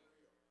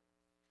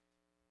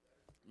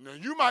 Now,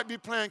 you might be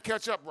playing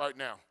catch up right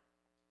now.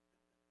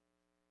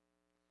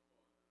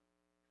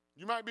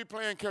 You might be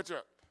playing catch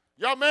up.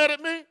 Y'all mad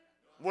at me?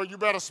 Well, you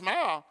better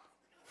smile.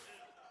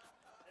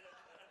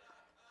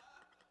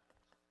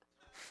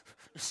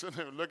 You're sitting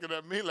there looking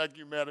at me like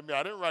you mad at me.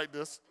 I didn't write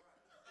this.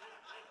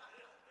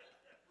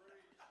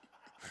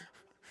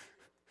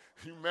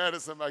 You mad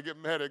at somebody, get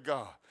mad at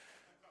God.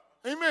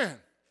 Amen.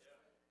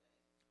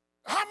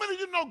 How many of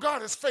you know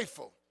God is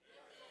faithful?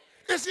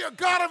 Is he a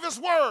God of his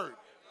word?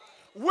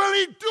 Will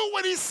he do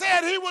what he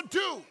said he would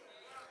do?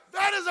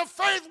 That is a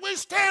faith we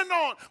stand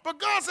on. But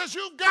God says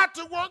you've got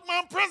to work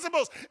my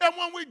principles. And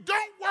when we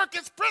don't work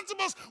his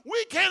principles,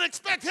 we can't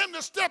expect him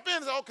to step in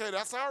and say, okay,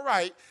 that's all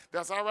right.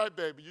 That's all right,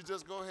 baby. You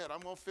just go ahead.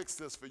 I'm going to fix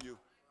this for you.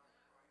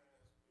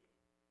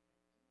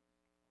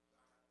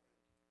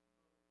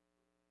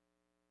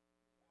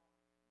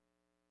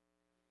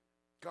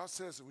 God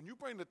says when you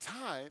bring the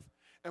tithe,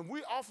 and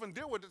we often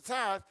deal with the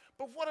tithe,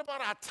 but what about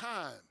our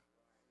time?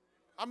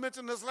 I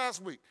mentioned this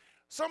last week.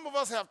 Some of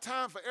us have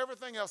time for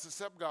everything else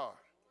except God.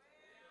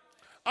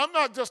 I'm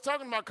not just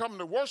talking about coming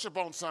to worship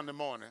on Sunday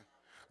morning,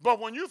 but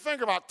when you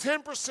think about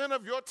 10%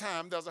 of your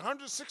time, there's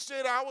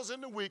 168 hours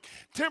in the week,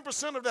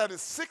 10% of that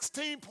is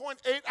 16.8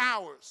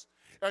 hours.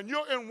 And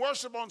you're in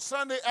worship on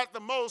Sunday at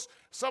the most,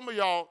 some of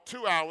y'all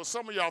 2 hours,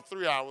 some of y'all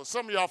 3 hours,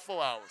 some of y'all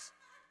 4 hours.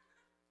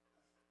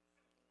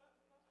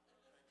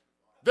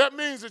 That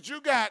means that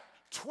you got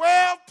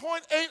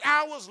 12.8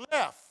 hours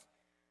left.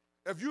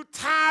 If you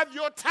tithe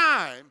your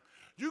time,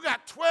 you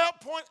got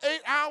 12.8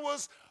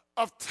 hours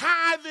of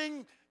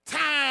tithing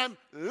time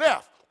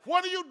left.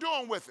 What are you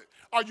doing with it?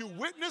 Are you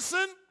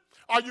witnessing?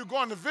 Are you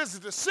going to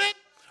visit the sick?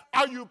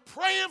 Are you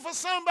praying for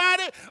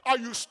somebody? Are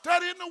you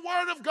studying the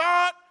Word of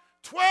God?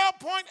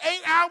 12.8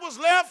 hours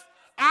left.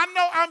 I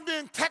know I'm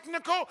being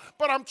technical,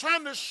 but I'm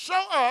trying to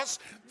show us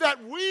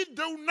that we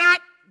do not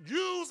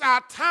use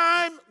our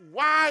time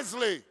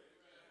wisely.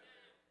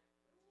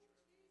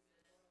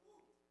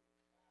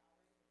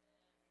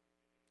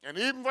 And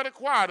even for the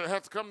choir that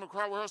has to come to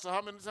choir rehearsal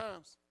how many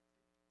times?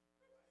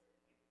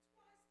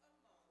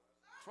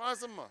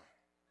 Twice a month.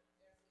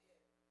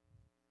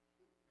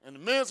 And the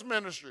men's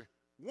ministry,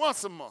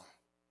 once a month.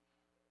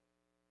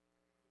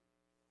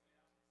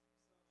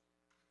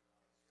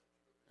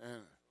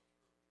 And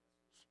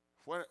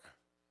what?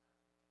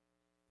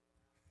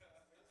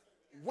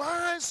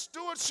 Wise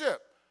stewardship.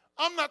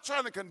 I'm not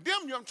trying to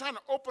condemn you. I'm trying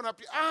to open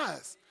up your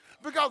eyes.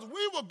 Because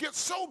we will get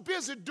so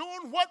busy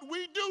doing what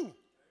we do.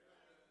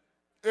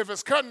 If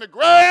it's cutting the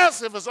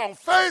grass, if it's on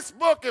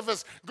Facebook, if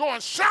it's going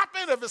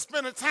shopping, if it's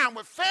spending time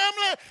with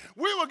family,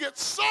 we will get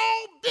so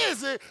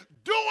busy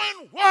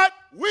doing what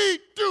we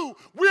do.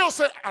 We'll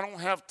say, I don't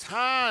have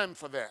time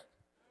for that.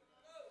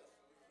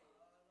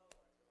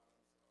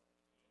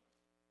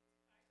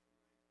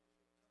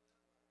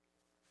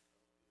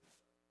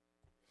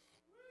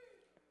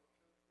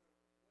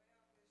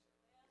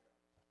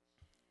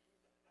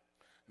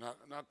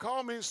 Now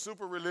call me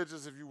super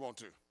religious if you want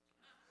to,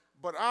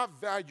 but I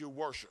value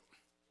worship.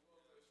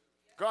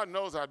 God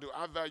knows I do.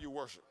 I value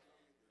worship.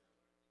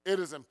 It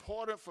is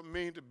important for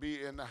me to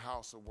be in the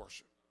house of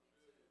worship.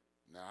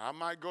 Now, I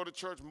might go to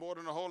church more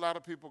than a whole lot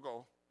of people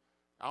go.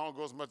 I don't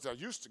go as much as I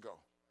used to go,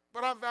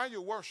 but I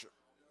value worship.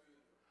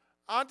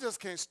 I just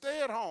can't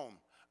stay at home.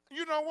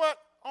 You know what?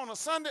 On a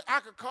Sunday, I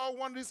could call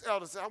one of these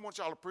elders and say, I want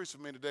y'all to preach for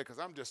me today because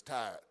I'm just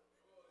tired.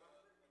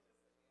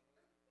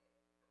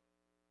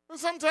 And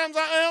sometimes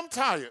I am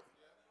tired,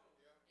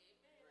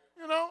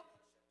 you know.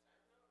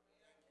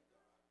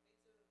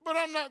 But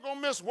I'm not going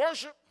to miss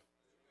worship.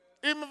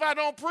 Even if I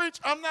don't preach,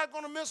 I'm not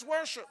going to miss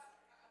worship.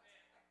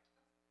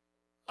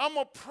 I'm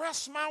going to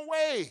press my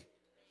way.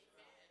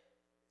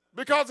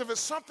 Because if it's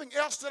something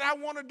else that I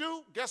want to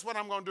do, guess what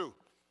I'm going to do?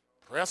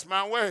 Press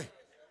my way.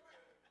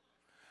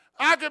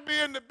 I could be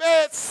in the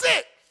bed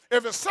sick.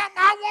 If it's something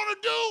I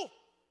want to do,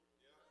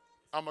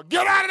 I'm going to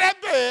get out of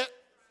that bed,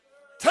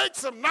 take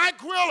some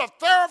NyQuil or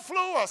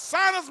Theraflu or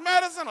sinus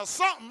medicine or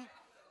something,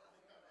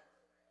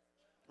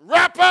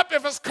 wrap up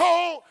if it's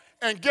cold,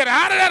 and get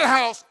out of that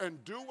house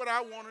and do what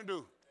I want to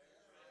do.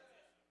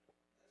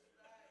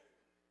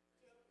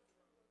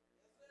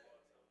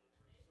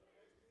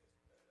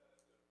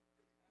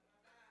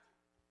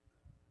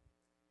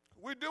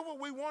 We do what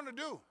we want to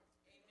do.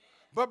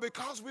 But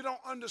because we don't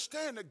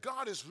understand that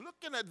God is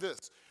looking at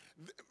this,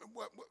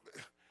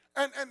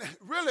 and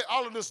really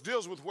all of this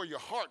deals with where your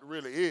heart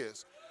really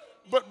is.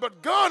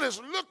 But God is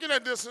looking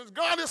at this, and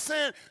God is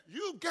saying,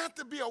 you got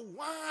to be a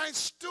wise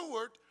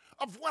steward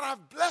of what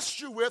I've blessed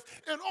you with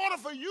in order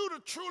for you to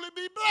truly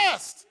be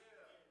blessed.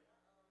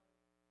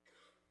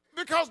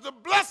 Because the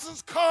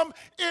blessings come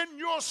in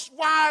your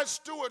wise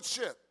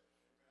stewardship.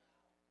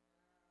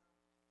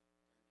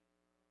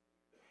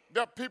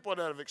 There are people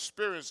that have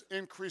experienced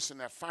increase in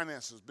their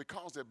finances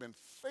because they've been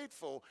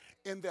faithful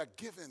in their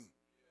giving.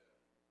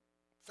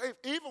 Faith,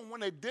 even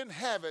when they didn't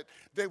have it,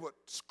 they would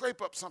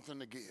scrape up something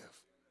to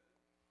give.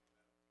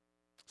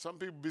 Some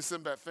people be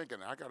sitting back thinking,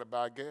 I got to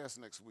buy gas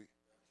next week.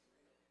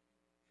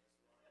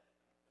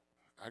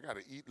 I got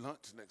to eat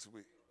lunch next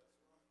week.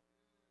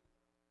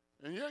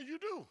 And yeah, you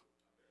do.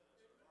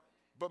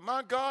 But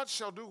my God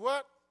shall do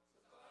what?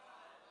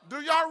 Do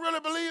y'all really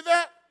believe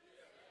that?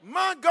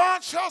 My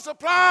God shall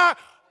supply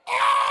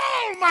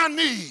all my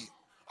need.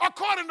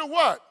 According to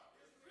what?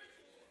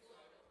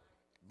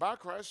 By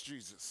Christ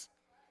Jesus.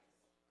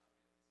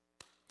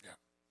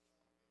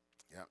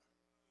 Yeah.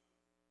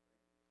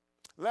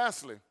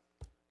 Lastly,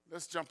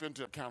 let's jump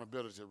into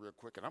accountability real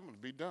quick, and I'm going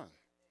to be done.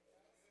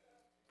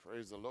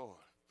 Praise the Lord.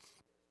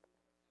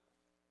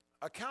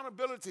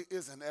 Accountability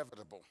is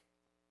inevitable.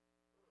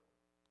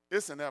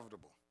 It's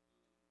inevitable.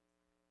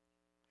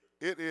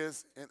 It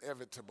is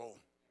inevitable.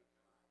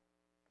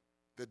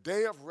 The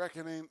day of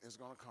reckoning is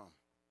going to come.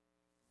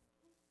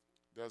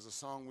 There's a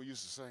song we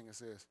used to sing that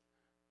says,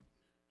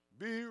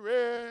 be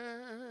ready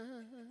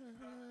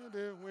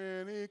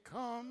when he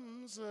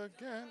comes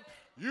again.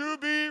 You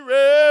be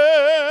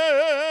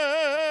ready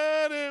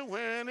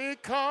when he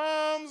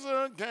comes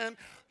again.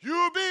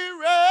 You be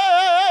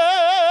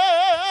ready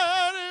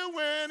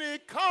when he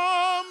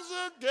comes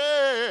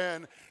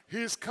again.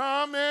 He's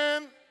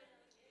coming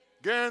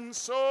again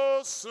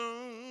so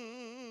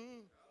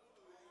soon.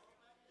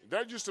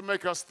 That used to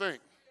make us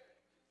think,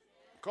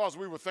 because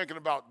we were thinking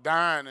about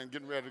dying and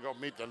getting ready to go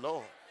meet the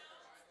Lord.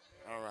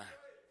 All right.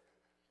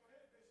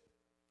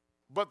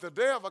 But the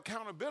day of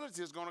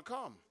accountability is going to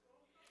come.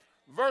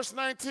 Verse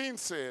 19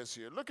 says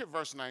here, look at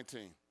verse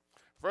 19.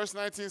 Verse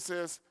 19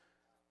 says,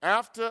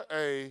 after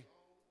a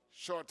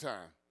short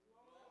time,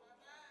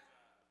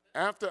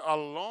 after a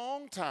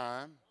long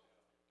time,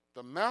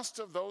 the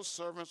master of those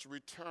servants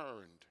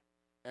returned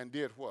and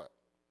did what?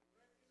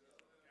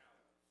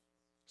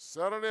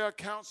 Settled their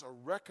accounts or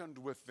reckoned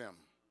with them.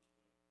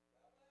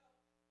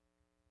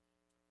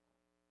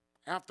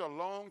 After a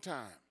long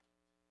time,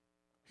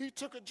 he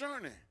took a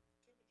journey.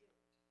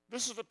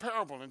 This is a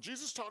parable, and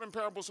Jesus taught in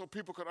parables so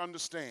people could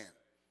understand.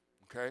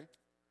 Okay?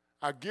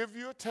 I give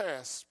you a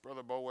task,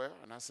 Brother Bower,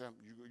 and I said,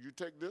 you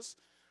take this,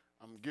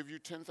 I'm going to give you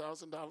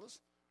 $10,000.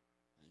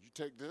 You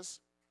take this,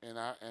 and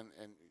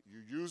you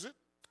use it.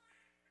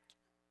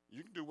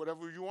 You can do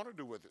whatever you want to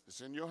do with it.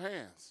 It's in your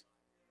hands,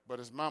 but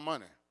it's my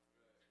money.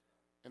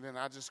 And then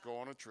I just go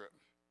on a trip.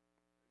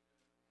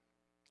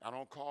 I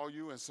don't call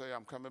you and say,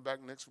 I'm coming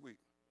back next week.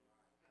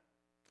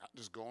 I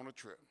just go on a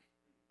trip.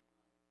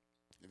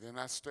 And then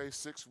I stay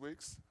 6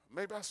 weeks.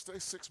 Maybe I stay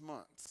 6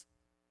 months.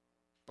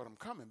 But I'm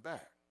coming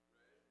back.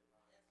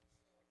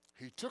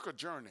 He took a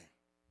journey.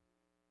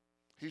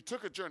 He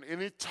took a journey.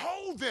 And he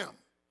told them,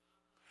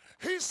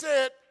 he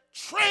said,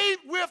 trade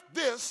with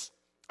this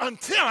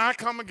until I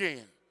come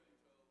again.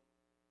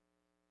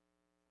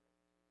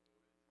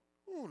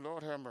 Oh,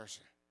 Lord have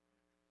mercy.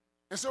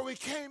 And so he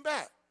came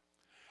back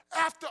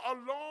after a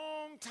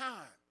long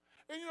time.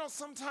 And you know,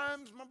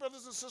 sometimes, my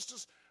brothers and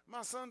sisters,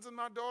 my sons and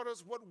my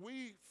daughters, what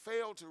we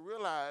fail to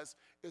realize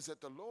is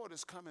that the Lord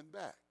is coming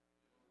back.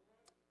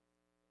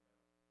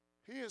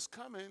 He is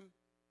coming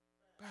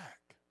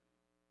back.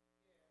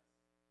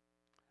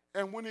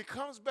 And when he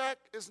comes back,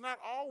 it's not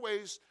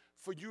always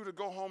for you to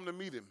go home to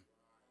meet him.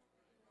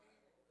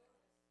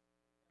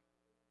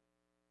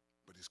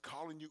 But he's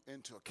calling you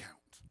into account.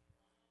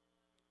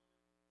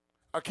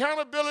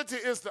 Accountability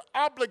is the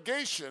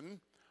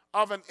obligation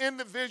of an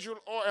individual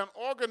or an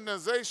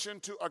organization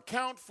to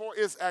account for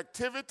its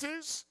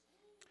activities,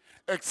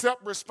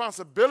 accept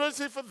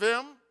responsibility for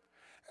them,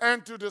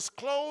 and to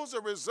disclose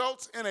the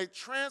results in a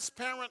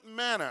transparent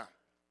manner.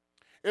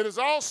 It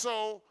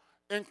also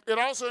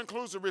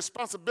includes the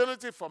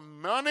responsibility for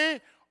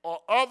money or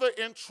other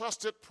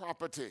entrusted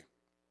property.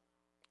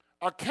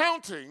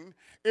 Accounting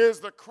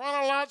is the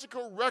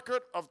chronological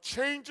record of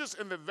changes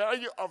in the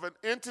value of an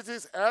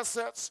entity's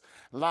assets,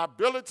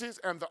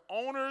 liabilities, and the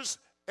owner's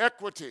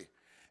equity,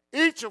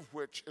 each of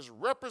which is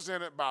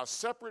represented by a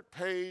separate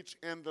page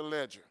in the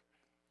ledger.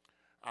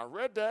 I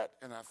read that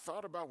and I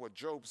thought about what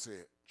Job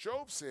said.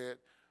 Job said,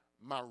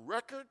 my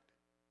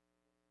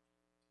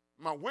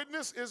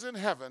witness is in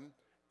heaven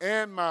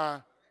and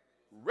my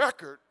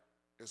record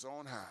is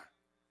on high.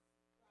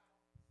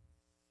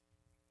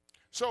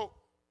 So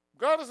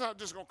God is not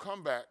just going to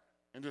come back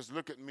and just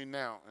look at me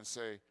now and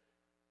say,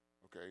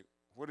 okay,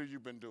 what have you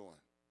been doing?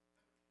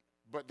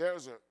 But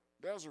there's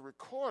a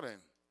recording.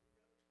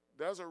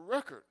 There's a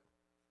record.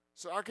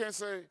 So I can't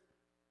say,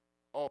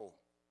 oh,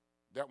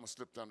 that one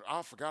slipped under.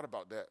 I forgot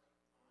about that.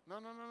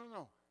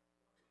 No.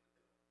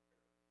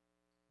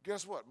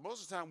 Guess what?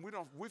 Most of the time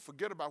we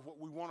forget about what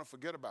we want to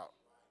forget about.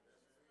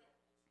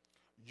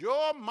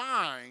 Your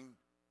mind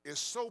is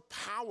so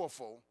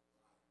powerful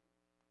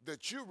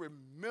that you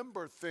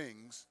remember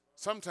things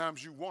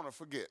sometimes you want to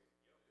forget.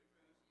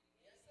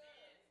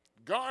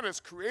 God has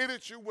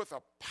created you with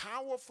a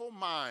powerful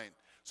mind.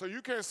 So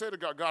you can't say to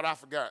God, God, I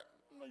forgot.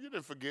 No, you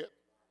didn't forget.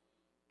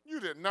 You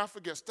did not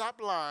forget.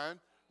 Stop lying.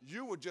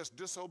 You were just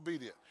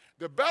disobedient.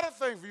 The better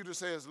thing for you to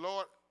say is,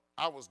 Lord,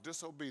 I was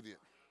disobedient.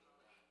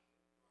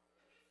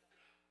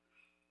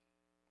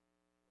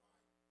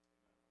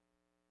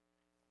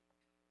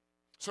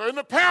 So in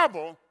the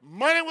parable,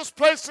 money was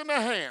placed in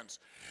their hands.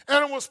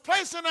 And it was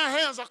placed in their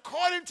hands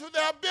according to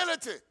their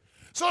ability.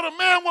 So the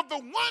man with the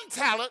 1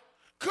 talent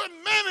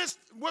couldn't manage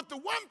with the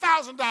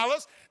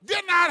 $1,000,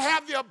 did not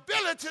have the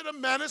ability to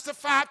manage the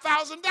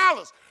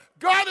 $5,000.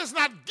 God is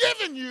not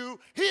giving you,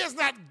 he is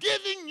not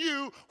giving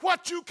you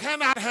what you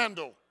cannot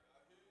handle.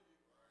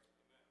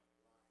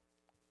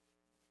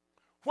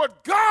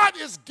 What God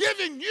is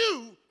giving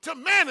you to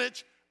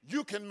manage,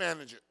 you can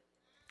manage it.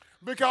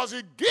 Because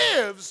he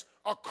gives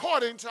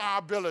according to our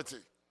ability.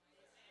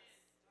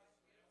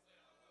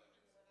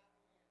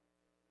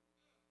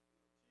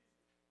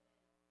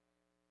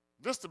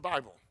 This is the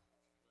Bible.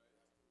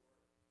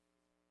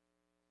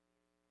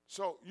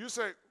 So you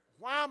say,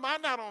 why am I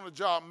not on a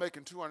job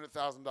making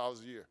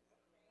 $200,000 a year?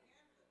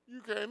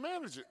 You can't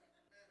manage it.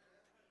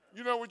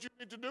 You know what you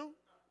need to do?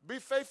 Be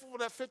faithful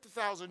with that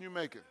 $50,000 you're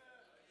making.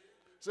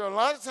 So a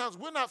lot of times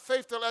we're not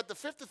faithful at the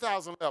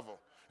 $50,000 level,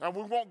 and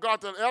we want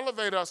God to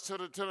elevate us to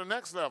the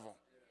next level.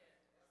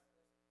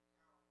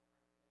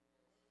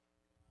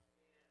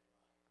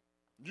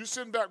 You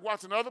sitting back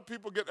watching other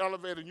people get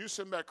elevated, and you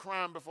sitting back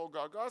crying before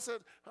God. God said,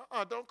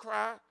 don't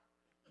cry.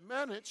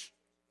 Manage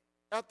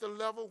at the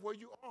level where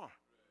you are.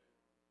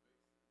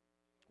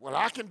 Well,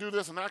 I can do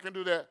this and I can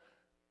do that.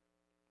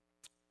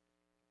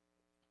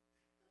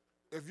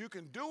 If you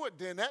can do it,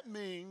 then that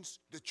means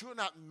that you're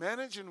not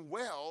managing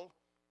well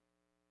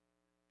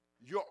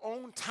your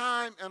own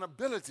time and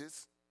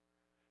abilities.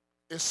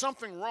 Is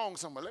something wrong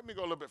somewhere? Let me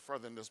go a little bit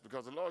further in this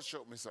because the Lord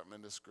showed me something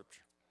in this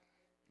scripture.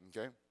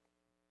 Okay?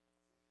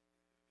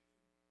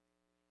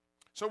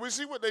 So we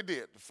see what they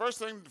did. The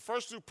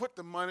first two put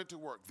the money to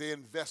work. They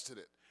invested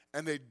it,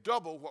 and they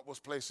doubled what was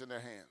placed in their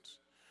hands.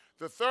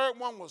 The third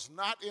one was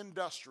not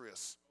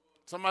industrious.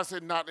 Somebody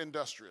said not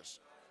industrious.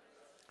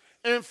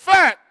 In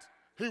fact,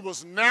 he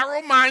was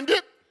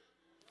narrow-minded.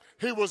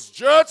 He was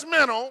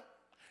judgmental.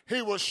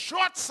 He was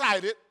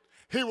short-sighted.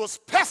 He was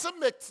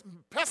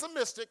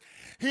pessimistic.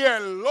 He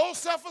had low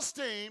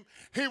self-esteem.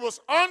 He was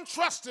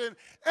untrusting,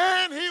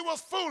 and he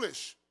was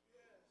foolish.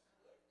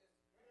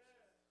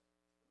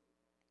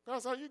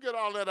 That's how you get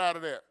all that out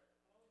of there.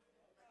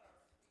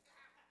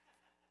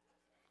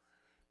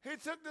 He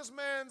took this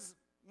man's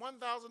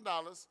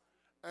 $1,000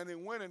 and he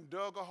went and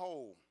dug a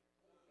hole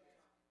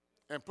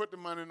and put the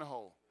money in the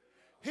hole.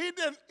 He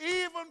didn't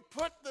even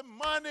put the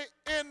money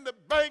in the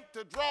bank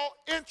to draw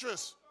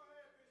interest.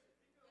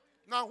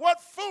 Now,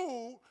 what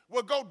fool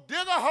would go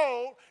dig a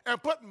hole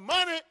and put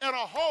money in a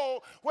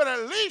hole when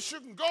at least you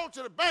can go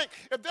to the bank?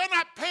 If they're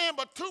not paying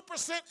but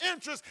 2%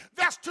 interest,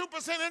 that's 2%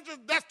 interest,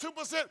 that's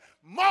 2%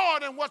 more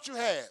than what you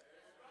had.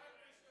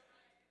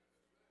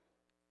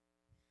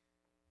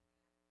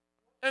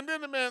 And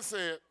then the man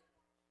said,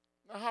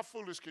 now how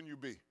foolish can you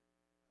be?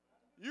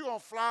 You're going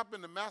to fly up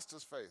in the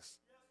master's face.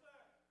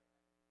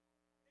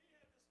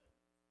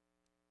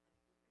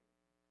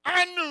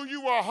 I knew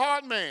you were a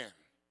hard man.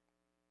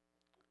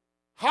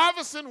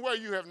 Harvesting where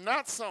you have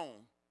not sown.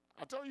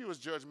 I told you it was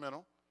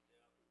judgmental.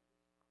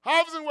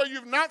 Harvesting where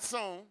you've not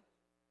sown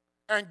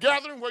and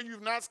gathering where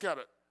you've not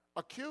scattered.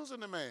 Accusing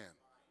the man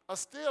of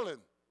stealing.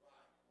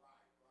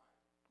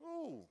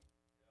 Ooh.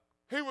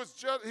 He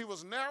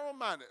was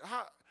narrow-minded.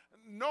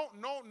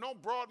 No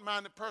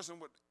broad-minded person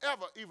would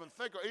ever even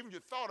think or even you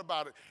thought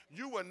about it.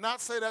 You would not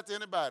say that to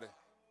anybody.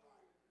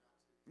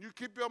 You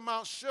keep your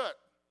mouth shut.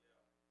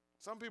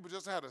 Some people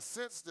just had a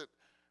sense that,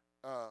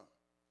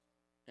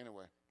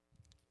 anyway.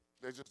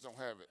 They just don't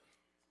have it.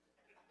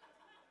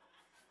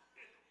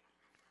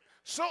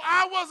 So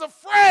I was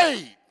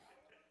afraid.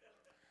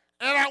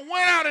 And I went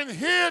out and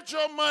hid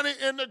your money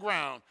in the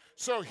ground.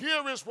 So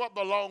here is what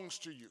belongs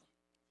to you.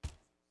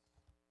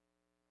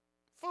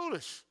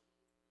 Foolish.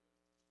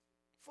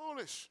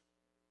 Foolish.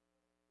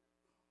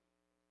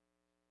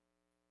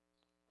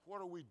 What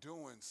are we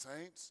doing,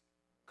 saints?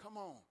 Come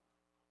on.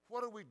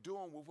 What are we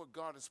doing with what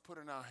God has put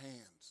in our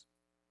hands?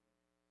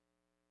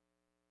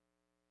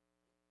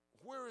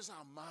 where is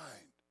our mind?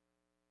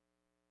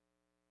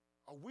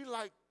 Are we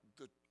like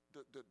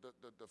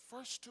the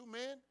first two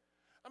men?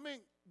 I mean,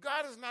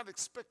 God is not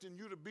expecting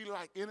you to be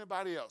like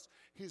anybody else.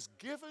 He's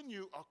given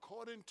you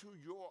according to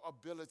your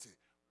ability.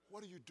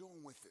 What are you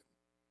doing with it?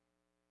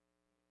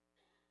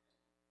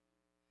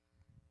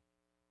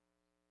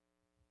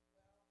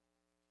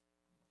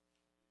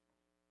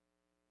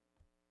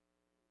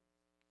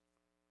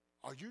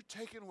 Are you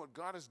taking what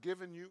God has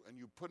given you and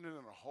you putting it in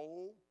a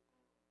hole?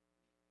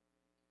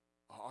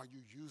 Or are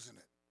you using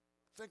it?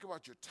 Think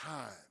about your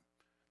time.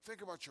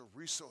 Think about your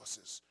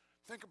resources.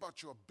 Think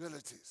about your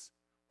abilities.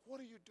 What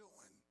are you doing?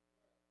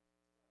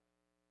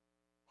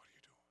 What are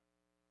you doing?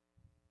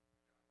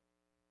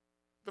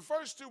 The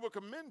first two were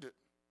commended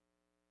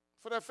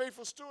for their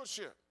faithful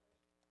stewardship.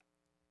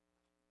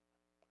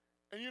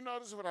 And you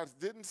notice what I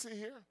didn't see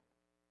here?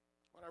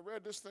 When I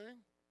read this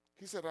thing,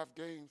 he said, I've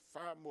gained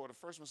 5 more. The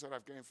first one said,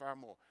 I've gained 5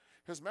 more.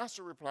 His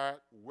master replied,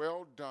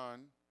 well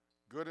done,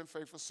 good and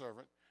faithful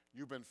servant.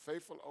 You've been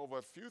faithful over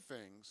a few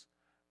things.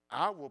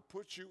 I will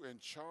put you in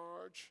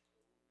charge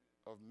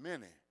of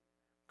many.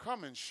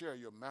 Come and share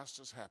your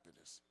master's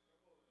happiness.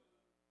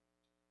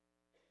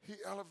 He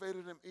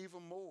elevated him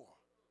even more.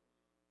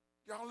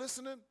 Y'all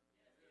listening?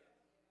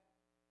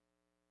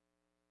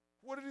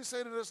 What did he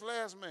say to this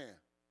last man?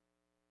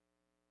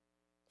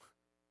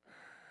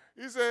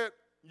 He said,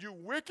 you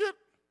wicked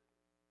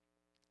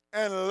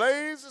and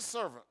lazy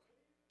servant.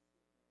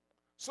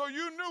 So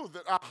you knew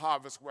that I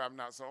harvest where I'm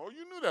not sown.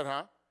 You knew that,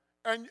 huh?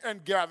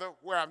 And gather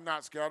where I'm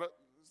not scattered.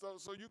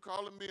 So you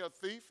calling me a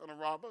thief and a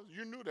robber?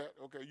 You knew that.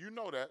 Okay, you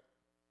know that.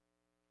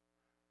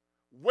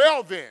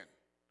 Well then,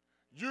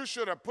 you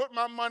should have put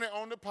my money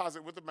on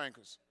deposit with the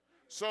bankers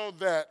so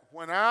that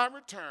when I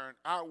return,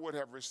 I would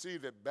have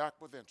received it back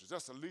with interest.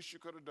 That's the least you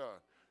could have done.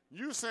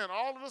 You saying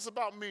all of this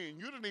about me and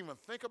you didn't even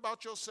think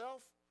about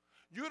yourself?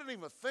 You didn't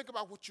even think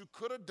about what you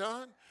could have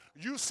done.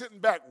 You sitting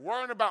back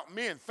worrying about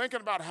me and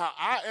thinking about how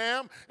I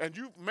am, and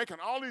you making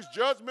all these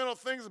judgmental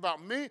things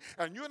about me,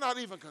 and you're not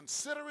even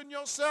considering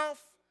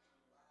yourself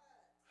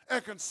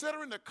and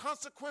considering the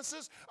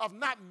consequences of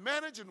not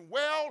managing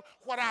well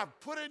what I've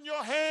put in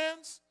your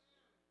hands.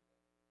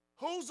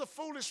 Who's the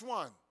foolish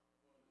one?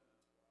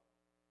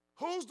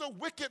 Who's the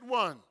wicked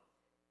one?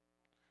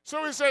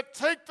 So he said,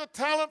 take the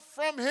talent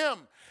from him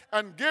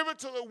and give it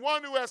to the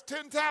one who has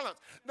 10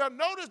 talents. Now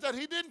notice that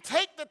he didn't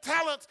take the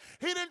talents.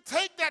 He didn't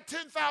take that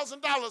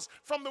 $10,000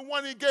 from the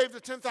one he gave the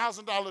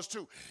 $10,000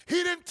 to.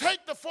 He didn't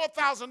take the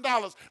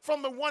 $4,000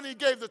 from the one he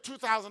gave the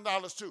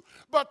 $2,000 to.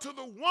 But to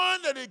the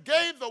one that he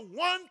gave the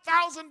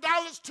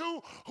 $1,000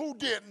 to, who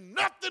did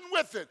nothing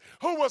with it,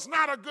 who was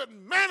not a good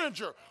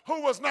manager,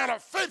 who was not a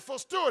faithful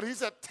steward, he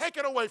said, take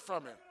it away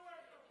from him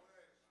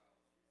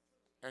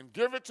and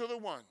give it to the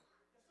one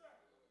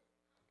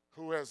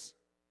who has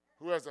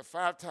the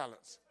 5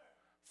 talents.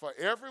 For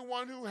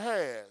everyone who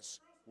has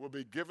will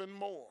be given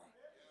more,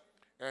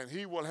 and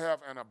he will have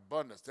an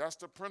abundance. That's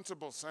the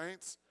principle,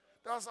 saints.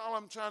 That's all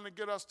I'm trying to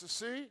get us to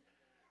see.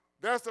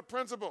 That's the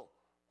principle.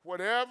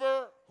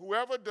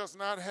 Whoever does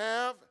not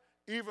have,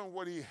 even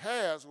what he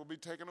has will be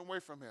taken away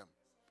from him.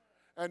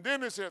 And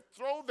then it said,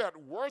 throw that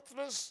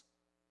worthless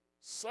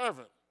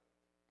servant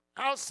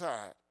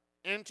outside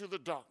into the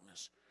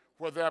darkness,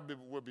 where there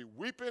will be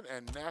weeping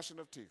and gnashing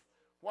of teeth.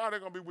 Why are they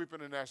going to be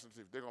weeping and gnashing of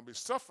teeth? They're going to be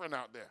suffering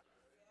out there.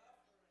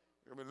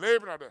 They're going to be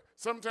laboring out there.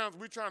 Sometimes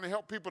we're trying to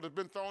help people that have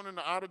been thrown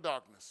into outer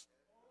darkness.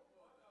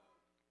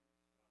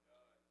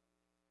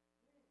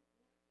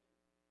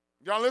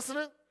 Y'all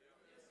listening?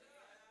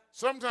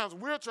 Sometimes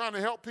we're trying to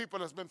help people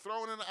that's been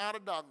thrown into outer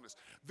darkness.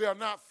 They're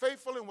not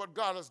faithful in what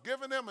God has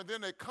given them, and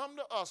then they come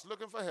to us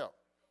looking for help.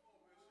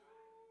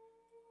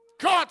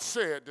 God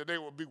said that they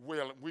will be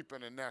wailing,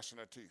 weeping, and gnashing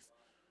of teeth.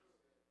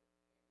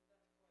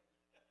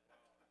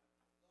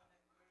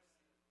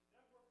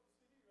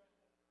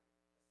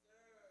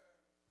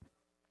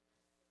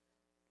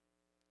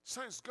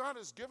 Saints, God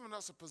has given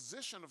us a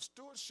position of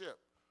stewardship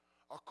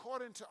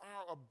according to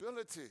our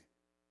ability.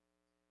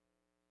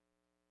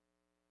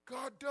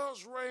 God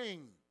does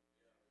reign.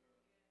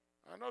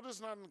 I know this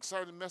is not an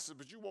exciting message,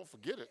 but you won't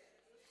forget it.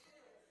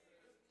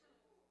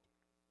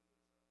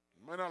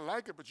 You may not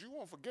like it, but you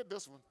won't forget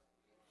this one,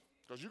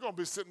 because you're going to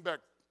be sitting back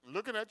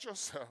looking at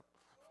yourself.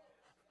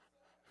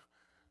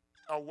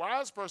 A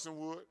wise person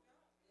would.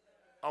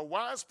 A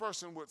wise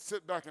person would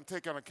sit back and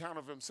take an account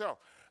of himself.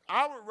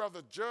 I would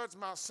rather judge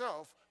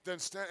myself than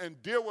stand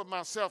and deal with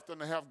myself than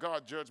to have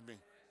God judge me.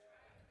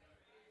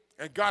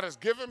 And God has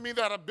given me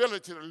that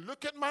ability to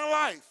look at my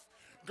life.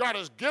 God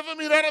has given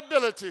me that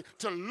ability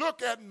to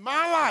look at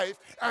my life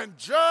and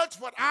judge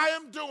what I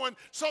am doing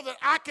so that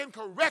I can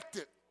correct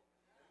it.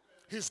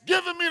 He's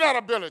given me that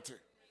ability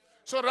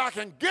so that I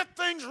can get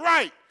things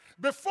right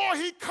before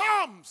he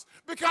comes,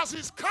 because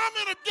he's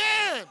coming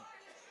again.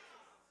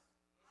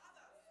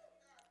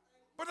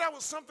 But that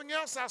was something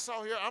else I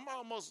saw here. I'm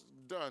almost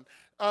done.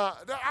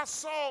 That I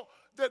saw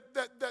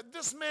that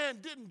this man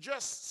didn't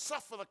just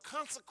suffer the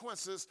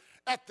consequences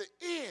at the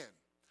end.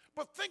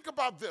 But think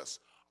about this.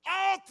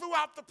 All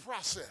throughout the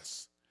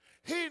process,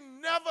 He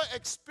never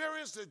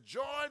experienced the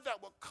joy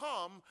that will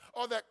come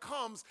or that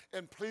comes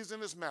in pleasing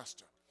his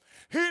master.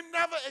 He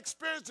never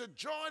experienced the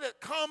joy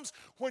that comes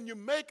when you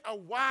make a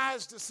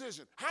wise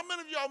decision. How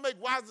many of y'all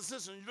make wise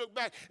decisions and you look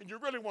back and you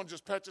really want to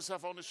just pat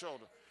yourself on the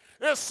shoulder?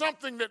 There's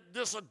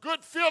there's a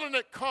good feeling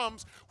that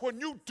comes when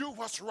you do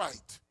what's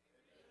right.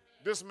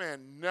 This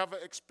man never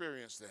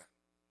experienced that.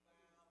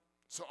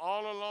 So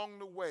all along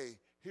the way,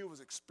 he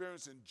was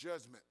experiencing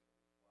judgment.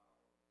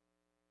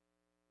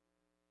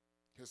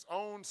 His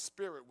own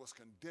spirit was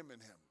condemning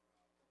him.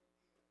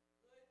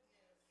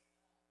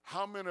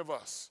 How many of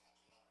us,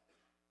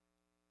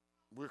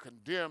 we're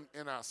condemned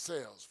in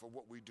ourselves for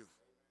what we do?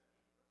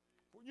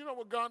 Well, you know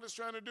what God is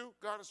trying to do?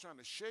 God is trying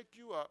to shake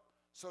you up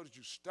so that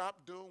you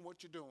stop doing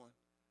what you're doing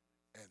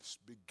and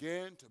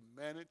begin to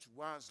manage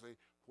wisely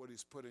what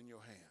he's put in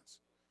your hands.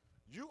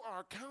 You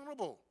are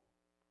accountable.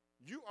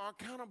 You are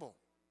accountable.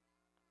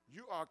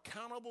 You are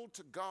accountable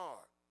to God.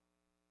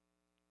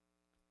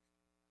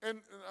 And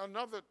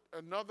another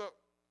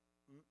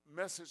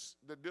message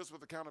that deals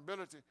with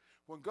accountability,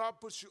 when God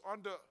puts you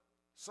under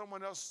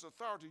someone else's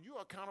authority, you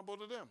are accountable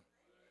to them.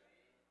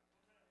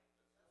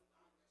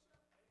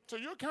 So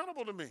you're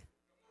accountable to me.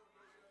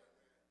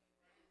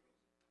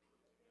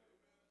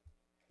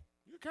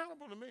 You're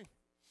accountable to me.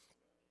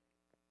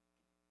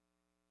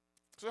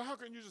 So how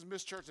can you just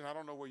miss church and I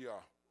don't know where you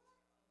are?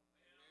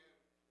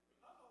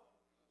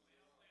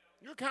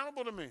 You're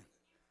accountable to me.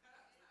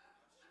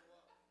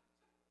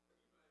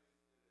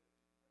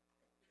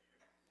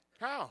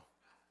 How?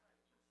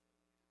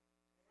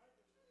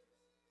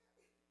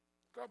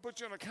 God put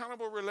you in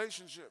accountable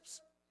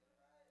relationships.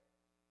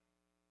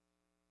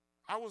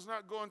 I was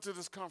not going to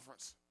this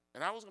conference,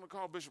 and I was going to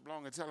call Bishop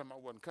Long and tell him I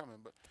wasn't coming,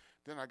 but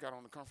then I got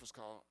on the conference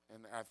call,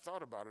 and I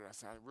thought about it. I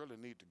said, I really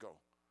need to go.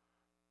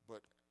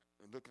 But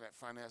looking at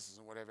finances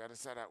and whatever, I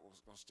decided I was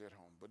going to stay at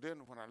home. But then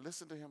when I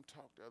listened to him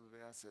talk the other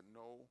day, I said,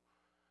 no,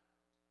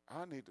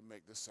 I need to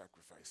make this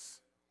sacrifice.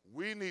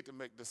 We need to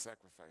make this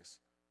sacrifice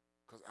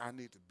because I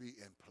need to be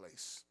in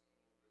place.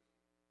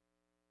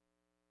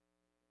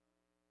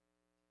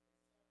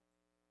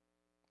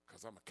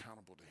 Because I'm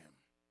accountable to him.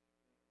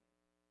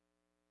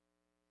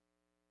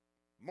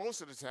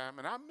 Most of the time,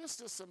 and I miss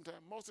this sometimes,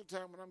 most of the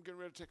time when I'm getting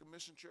ready to take a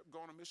mission trip, go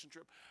on a mission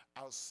trip,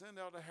 I'll send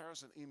Elder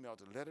Harris an email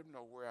to let him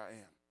know where I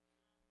am.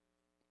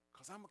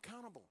 Because I'm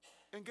accountable.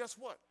 And guess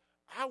what?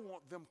 I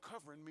want them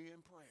covering me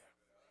in prayer.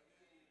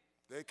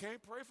 They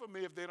can't pray for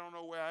me if they don't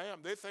know where I am.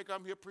 They think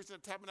I'm here preaching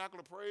the tabernacle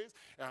of praise,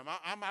 and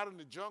I'm out in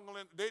the jungle,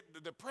 and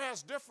the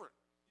prayer's different.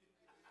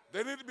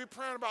 They need to be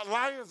praying about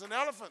lions and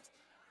elephants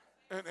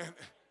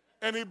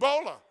and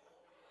Ebola.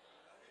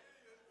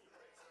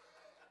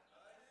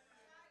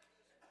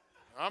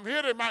 I'm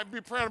here, they might be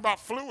praying about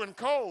flu and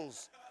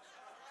colds.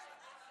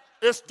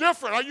 It's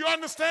different. Are you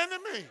understanding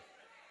me?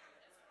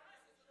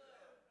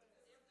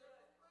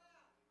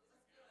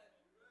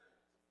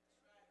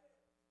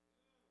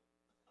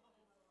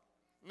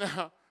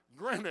 Now,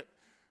 granted,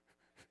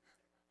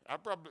 I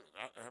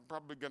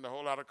probably get a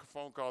whole lot of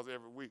phone calls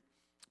every week,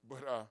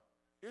 but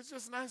it's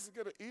just nice to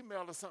get an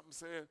email or something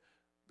saying,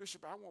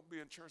 Bishop, I won't be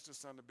in church this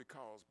Sunday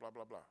because blah,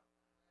 blah, blah.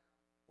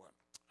 Well,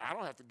 I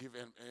don't have to give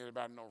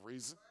anybody no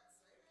reason.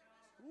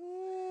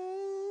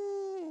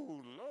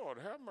 Ooh, Lord,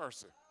 have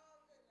mercy.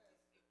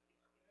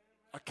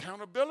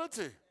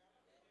 Accountability.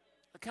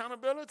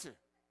 Accountability.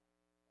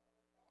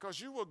 Because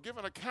you will give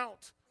an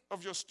account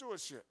of your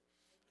stewardship.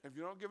 If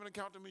you don't give an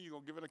account to me, you're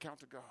going to give an account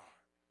to God.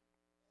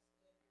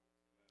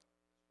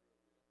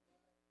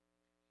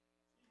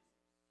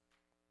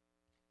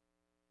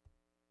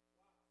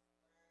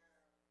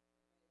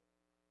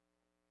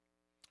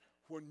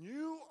 When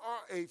you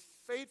are a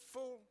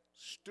faithful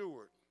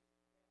steward,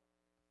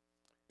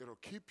 it'll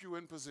keep you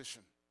in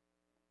position.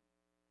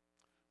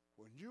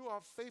 When you are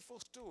a faithful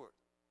steward,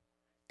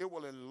 it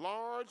will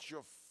enlarge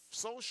your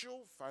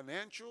social,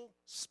 financial,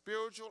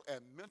 spiritual, and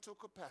mental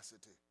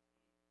capacity.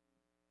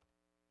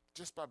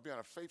 Just by being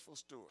a faithful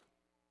steward.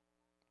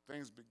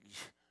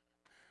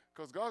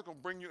 Because God's going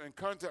to bring you in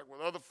contact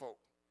with other folk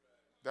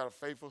that are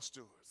faithful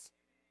stewards.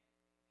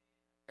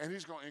 And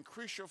he's going to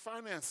increase your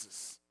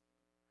finances.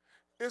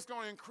 It's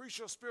going to increase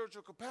your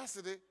spiritual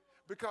capacity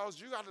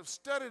because you got to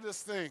study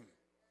this thing.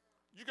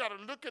 You got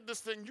to look at this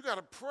thing. You got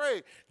to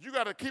pray. You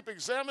got to keep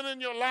examining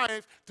your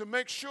life to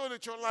make sure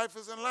that your life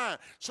is in line.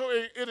 So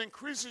it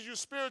increases you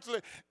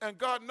spiritually, and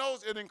God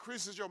knows it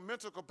increases your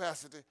mental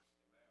capacity.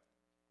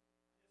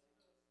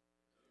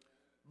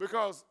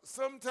 Because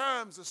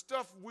sometimes the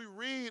stuff we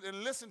read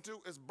and listen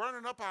to is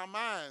burning up our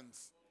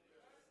minds.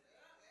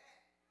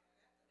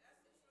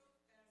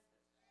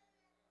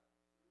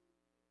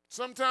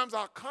 Sometimes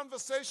our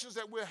conversations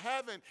that we're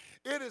having,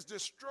 it has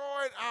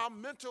destroyed our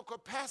mental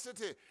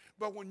capacity.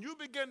 But when you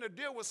begin to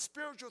deal with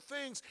spiritual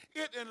things,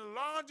 it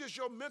enlarges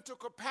your mental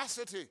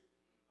capacity.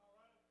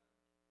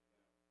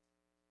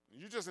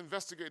 You just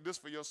investigate this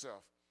for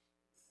yourself.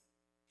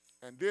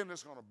 And then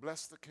it's going to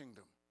bless the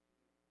kingdom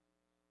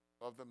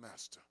of the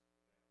master.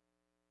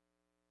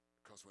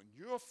 Because when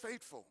you're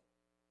faithful,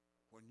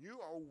 when you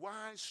are a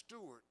wise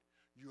steward,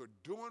 You're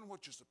doing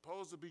what you're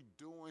supposed to be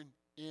doing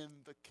in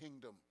the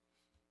kingdom.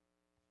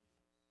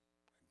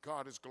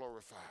 God is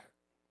glorified,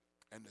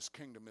 and this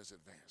kingdom is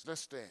advanced.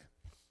 Let's stand.